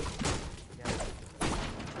 That's it. Yeah.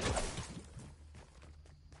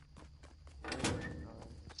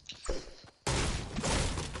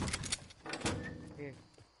 Here.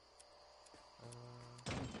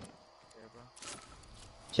 There, bro.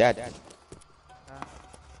 Chad.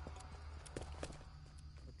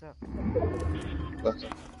 What's up? Look.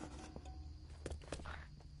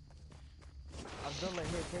 Abdullah,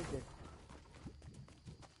 here, take this.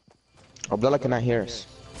 Abdullah cannot hear us.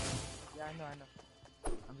 Yeah, I know.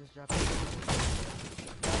 I'm just dropping it.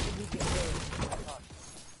 I think he can hear it.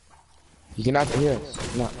 He cannot hear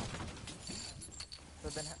us. No. So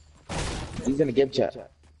then, He's in a game chat.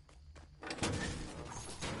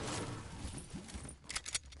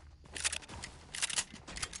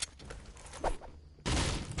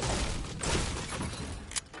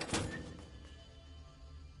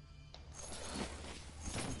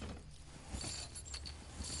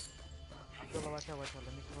 Abdullah, watch out. Let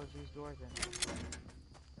me close these doors and that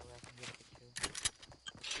way I can get a picture.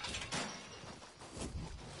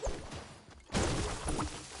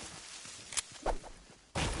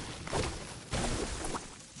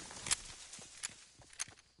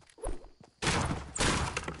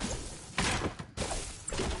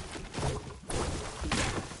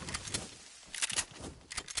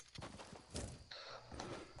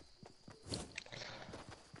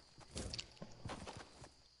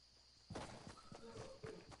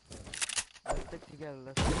 Let's stick together.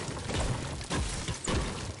 Let's stick together.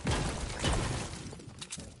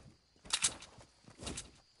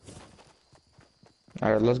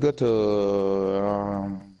 Alright, let's go to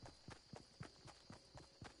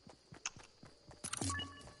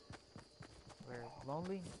Where?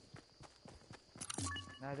 Lonely?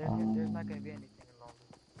 Nah, there's not gonna be anything in Lonely.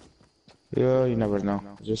 yeah, you never know.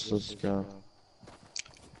 Just let's go.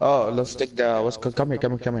 Oh, let's take the come here.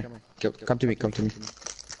 Come to me.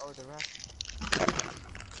 Oh, the rock.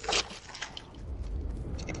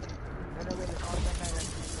 No, wait, it's on that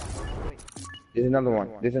night. Wait. There's another one.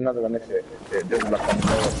 There's another one next to it. There's like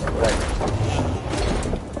right.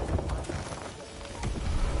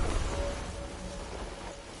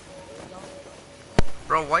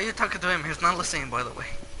 Bro, why are you talking to him? He's not listening, by the way.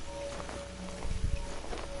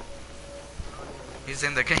 He's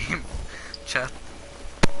in the game chat.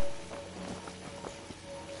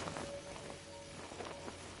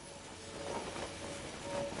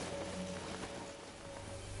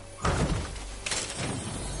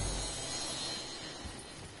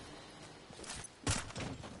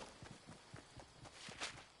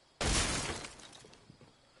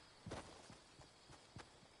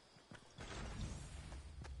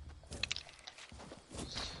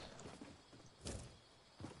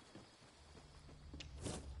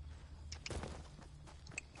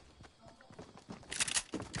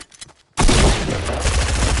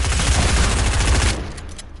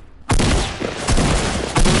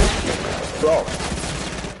 Bro.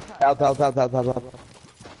 Help.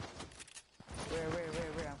 Where?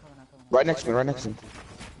 I'm coming. Right next to me.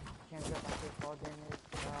 Can't get my face fall damage.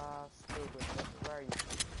 Stupid. Where are you?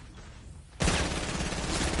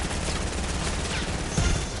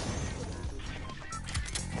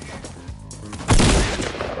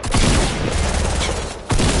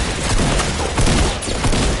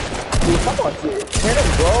 Dude, come on, dude. Hit him,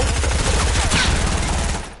 bro.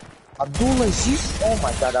 Abdullah, oh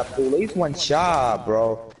my god, Abdullah, he's one shot,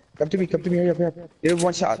 bro. Come to me, hurry up. There's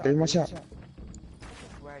one shot. Where are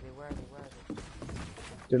they?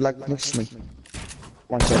 They're like next to me.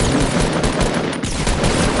 One shot.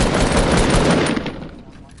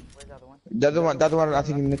 Where's the other one? The other one, I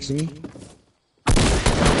think next to me.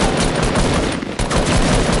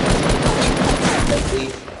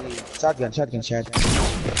 Please. Shotgun, Chad.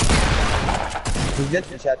 He's dead,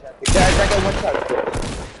 Chad. That guy one shot.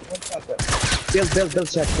 Build,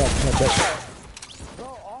 Chad.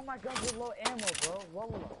 all my guns with low ammo, bro.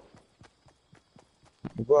 Low.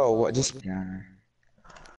 Whoa, what just... Nah.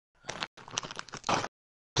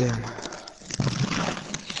 Damn.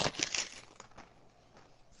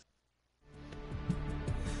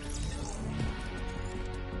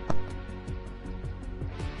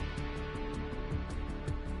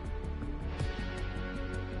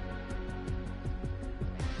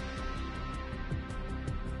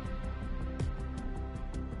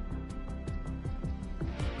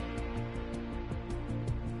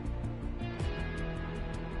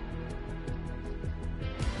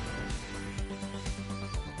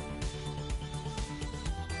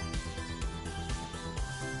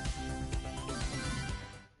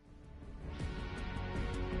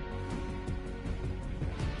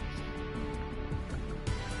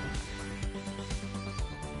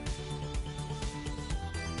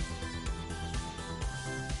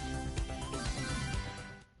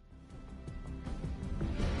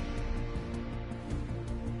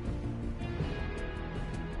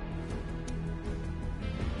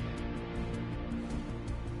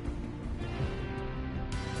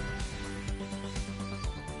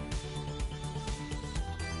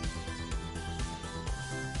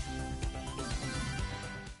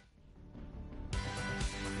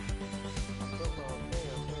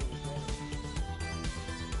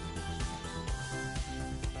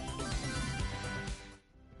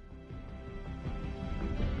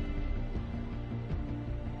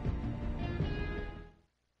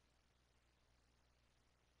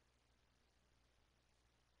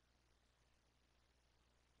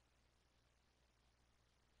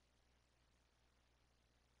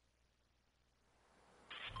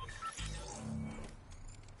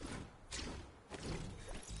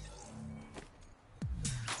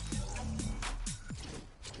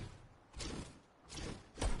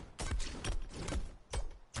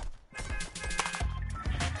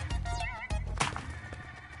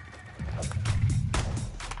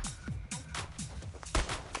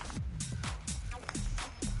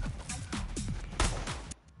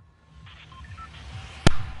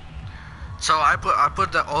 So I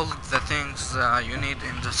put all the things you need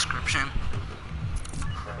in the description.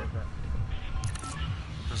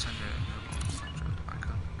 Just send it.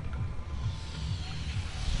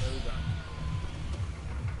 There we go.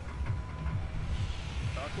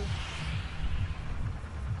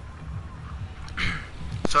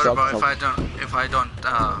 Sorry, bro, if I don't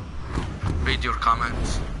read your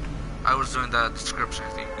comments. I was doing the description, I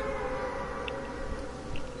think.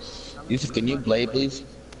 Yusuf, can you play, please?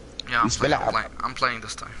 Yeah, You I'm playing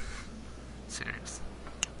this time. Serious.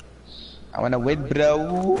 I wanna win,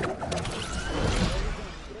 bro. You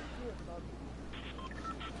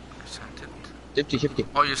sent it. 50.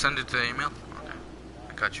 Oh, you sent it to the email? Okay,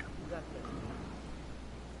 I got you.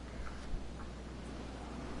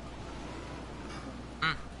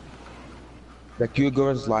 The Q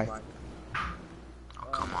girl's life. Oh,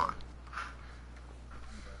 come on.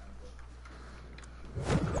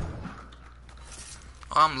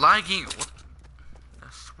 Oh, I'm lagging. What?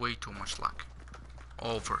 That's way too much lag.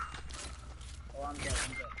 Over. Oh, I'm dead.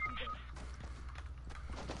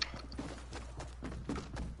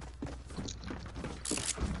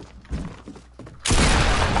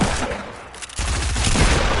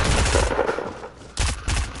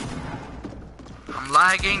 I'm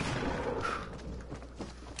lagging.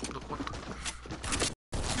 Look what the...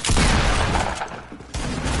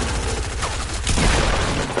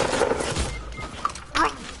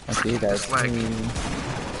 I see that. It's lag.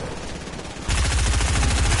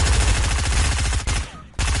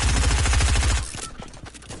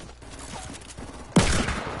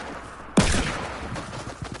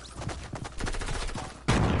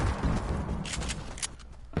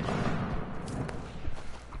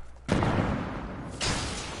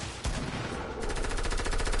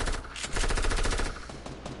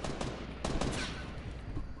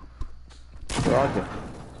 Roger.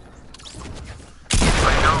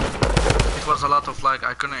 I know. It was a lot of lag.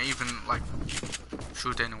 I couldn't even like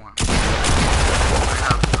shoot anyone.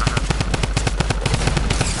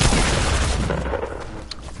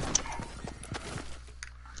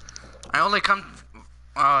 I only come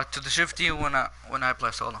to the shifty when I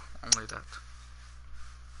play solo. Only that.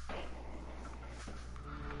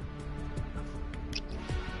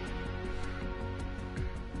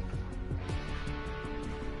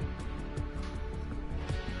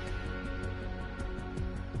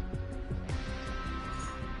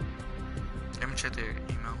 Let me check the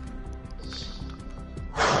email.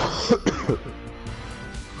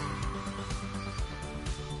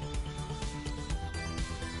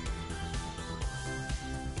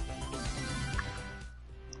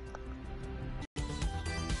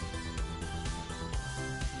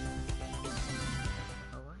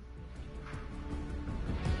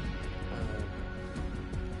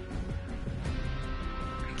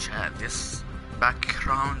 Chad, this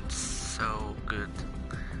background so good.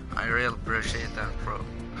 I really appreciate that, bro.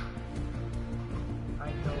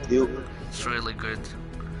 I know. You. It's really good.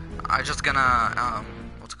 I just gonna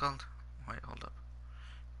what's it called? Wait, hold up.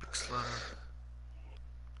 Pixel.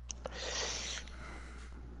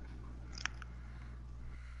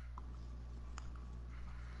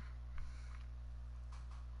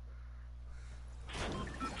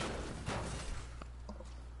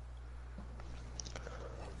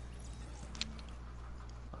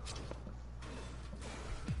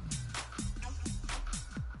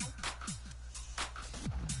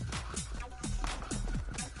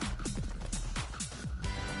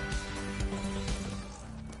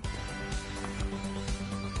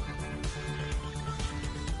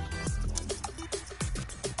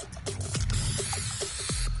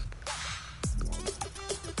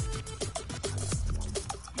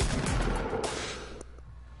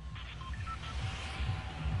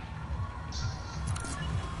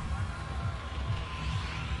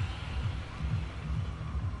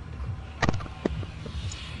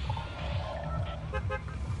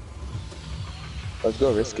 Let's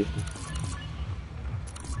go, Risky.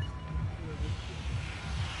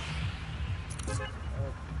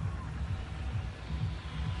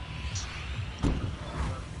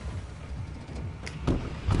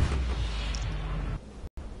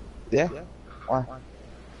 Yeah? Why?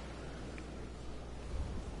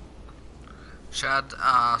 Chad,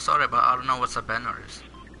 sorry, but I don't know what's a banner is.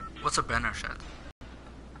 What's a banner, Chad?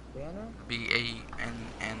 Banner?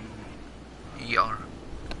 BANNER.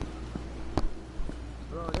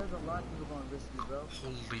 Bro, there's a lot of people going risky, bro.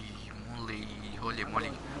 Holy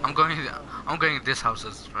moly. I'm going to this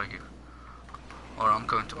houses right here. Or I'm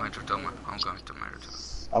going to Major Doma. I'm going to Major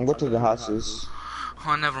Doma. I'm going to the houses.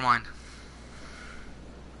 Oh, never mind.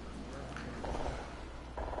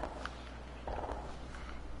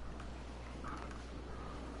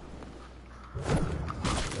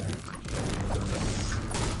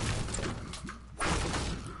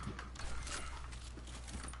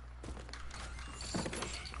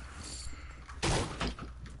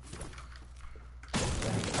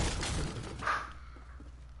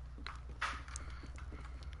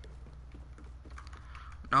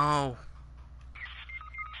 No.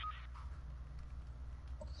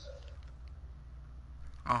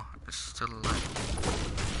 Oh, it's still alive.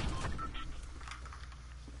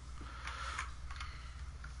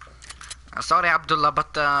 Sorry, Abdullah,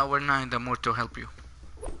 but we're not in the mood to help you.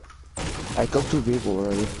 I killed 2 people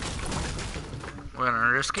already. We're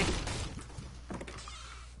in risky.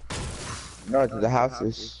 No, to the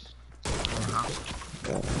houses.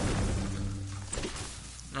 Yeah.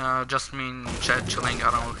 Just mean Chad chilling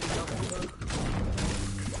around.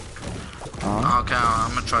 Okay,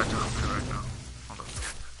 I'm gonna try to help you right now. Hold up.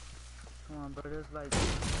 Come on, bro, there's like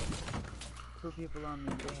 2 people on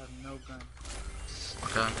me, they have no gun.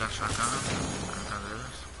 Okay, I got shotgun. I got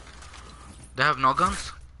this. They have no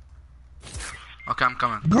guns? Okay, I'm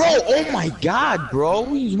coming. Bro, oh my god, bro.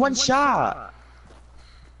 He's one shot.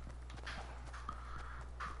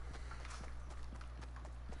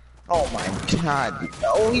 Oh my god.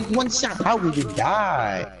 Oh, he's one shot. How would you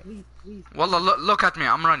die? Please, please. Wallah, look at me.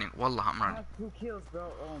 I'm running. Wallah, I'm I running. have 2 kills, bro.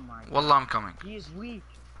 Oh my god. Wallah, I'm coming. He is weak.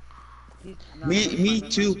 Me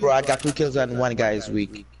too, bro. I got 2 kills and 1 guy is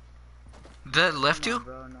weak. They left you?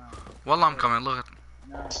 Bro, no. Wallah, I'm coming. Look at me.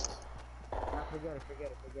 No. Nah, forget it, bro.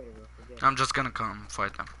 Forget it. I'm just gonna come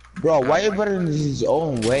fight them. Bro, why everybody in his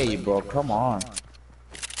own way, bro? Come on.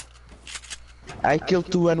 I killed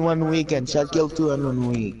 2 in 1 week and Chad killed 2 in 1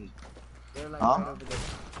 week. They're like Huh? right over there.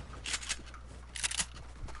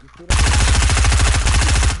 You see that?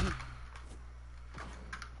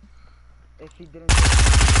 If he didn't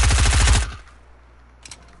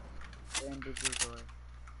then did you go?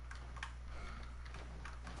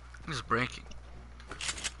 He's breaking.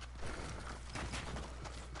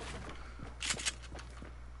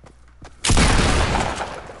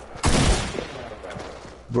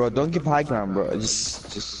 Bro, don't give high ground, bro. Just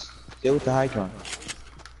stay with the high ground.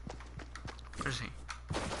 Where is he?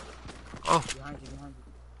 Oh, Behind you.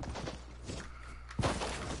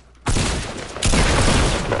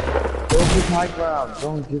 Don't give high ground.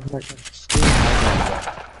 Don't give high ground. Stay with high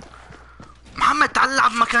ground. محمد تعال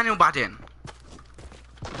العب مكاني وبعدين.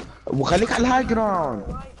 وخليك على الهاي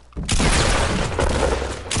جراوند.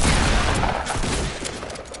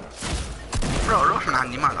 برو روح من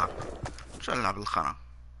عندي ما العب. شو العب الخرا؟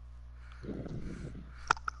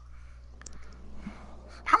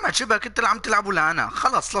 محمد شبك انت اللي عم تلعب ولا انا؟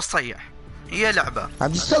 خلص لا تصيح. هي لعبة.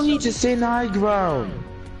 I'm just telling you to stay in the high ground.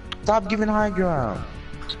 Stop giving high ground.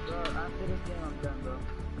 Bro, after this game I'm done, bro.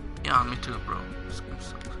 Yeah, me too, bro. This game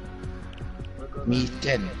sucks. go. Me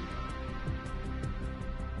 10.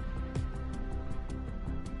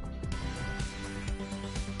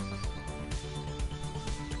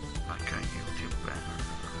 Like a YouTube banner.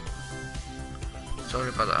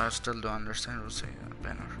 Sorry, but I still don't understand what's a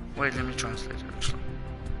banner. Wait, let me translate it actually.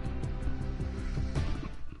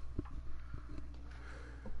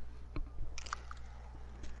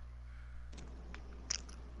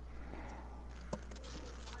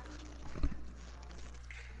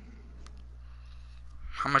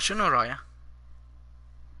 محمد شنو راية؟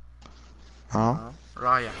 ها؟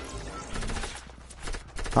 راية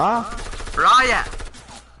ها؟ راية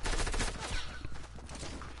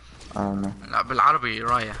I don't know. لا بالعربي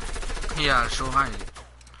راية هي شو هاي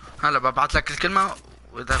هلا ببعث لك الكلمة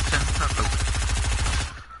وإذا فهمتها قل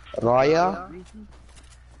راية؟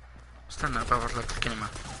 استنى ببعث لك الكلمة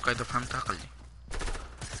وإذا فهمتها قل لي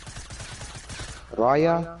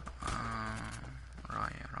راية؟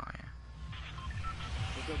 راية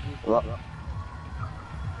را-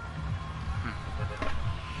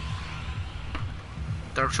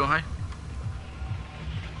 تعرف شو هاي؟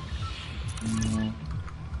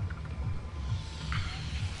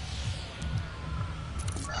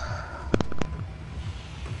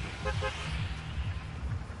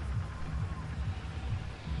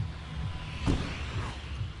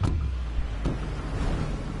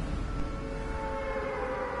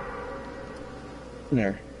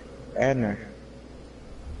 Banner. Banner.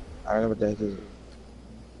 I don't know what that is.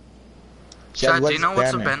 Chad, do you know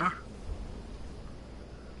what's a banner?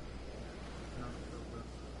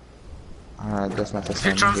 That's my first If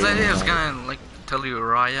you time translate it, hearing it's that. gonna like tell you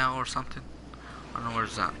Raya or something. I don't know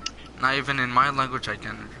where's that. Not even in my language I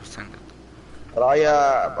can understand it. راية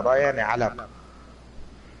يعني علم.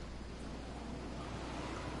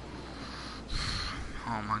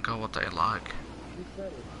 Oh my god, what I like.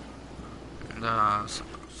 The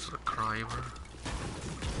subscriber.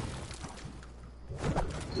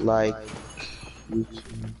 Like.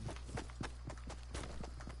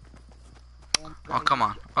 Oh come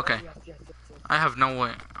on. Okay. I have no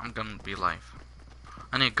way I'm gonna be live.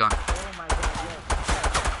 I need a gun. Oh my god,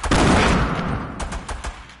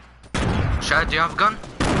 yes. Shad, do you have a gun?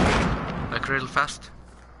 Like real fast?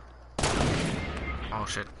 Oh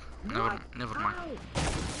shit. Never mind.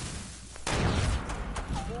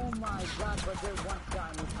 Oh my god, but there's one guy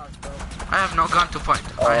in this house, bro. I have no gun to fight.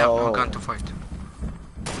 I have no Oh. gun to fight.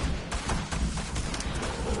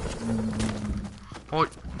 Oh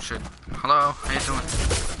shit. Hello, how you doing?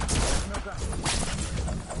 No gun.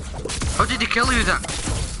 How did he kill you then?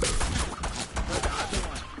 Where's the other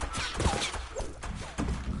one?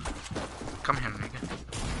 Come here, nigga.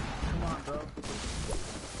 Come on, bro.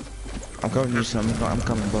 I'm coming, you some. I'm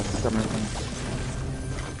coming, bro. I'm coming.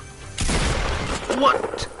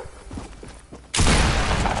 What?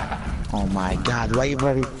 Oh my god, why you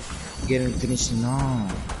already getting finished now?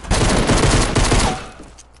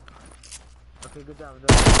 Okay, good job,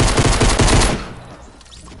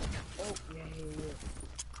 Oh, yeah.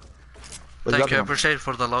 What's Thank up, you, I man? appreciate it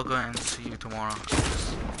for the logo and see you tomorrow.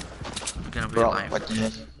 We're gonna be Bro, live. what the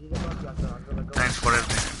heck? He's above you, I'm gonna go. Thanks for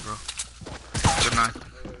everything, bro. Good night.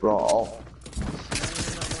 Bro,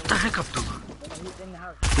 What the heck, Abdullah? He's in the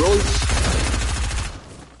house. bro,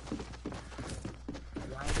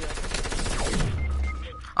 Behind you, I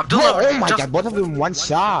think. Abdullah, oh my just, god, both of them one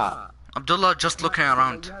shot. Abdullah, just looking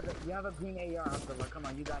around. You have a green AR, Abdullah. Come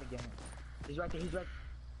on, you gotta get him. He's right there, he's right.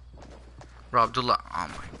 Bro, Abdullah, oh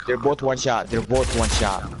my god. They're both one shot. They're both one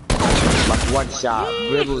shot. Like one shot.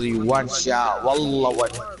 Literally one shot. Wallah,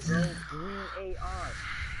 what? Bro, green AR.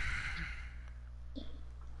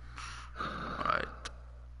 Alright.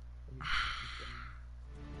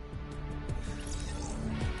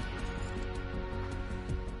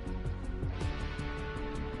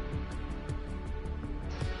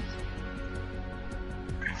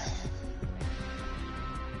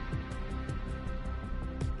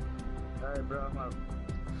 Alright, bro, I'm out.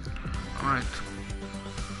 Alright.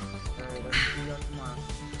 Alright, let's see you tomorrow.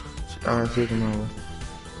 Alright, see you tomorrow.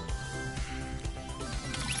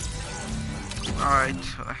 Alright,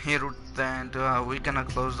 here then we're gonna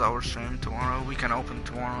close our stream tomorrow. We can open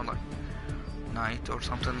tomorrow like night or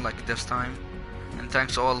something like this time. And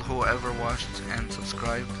thanks all whoever watched and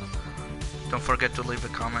subscribed. Don't forget to leave a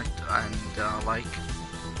comment and like.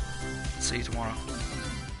 See you tomorrow.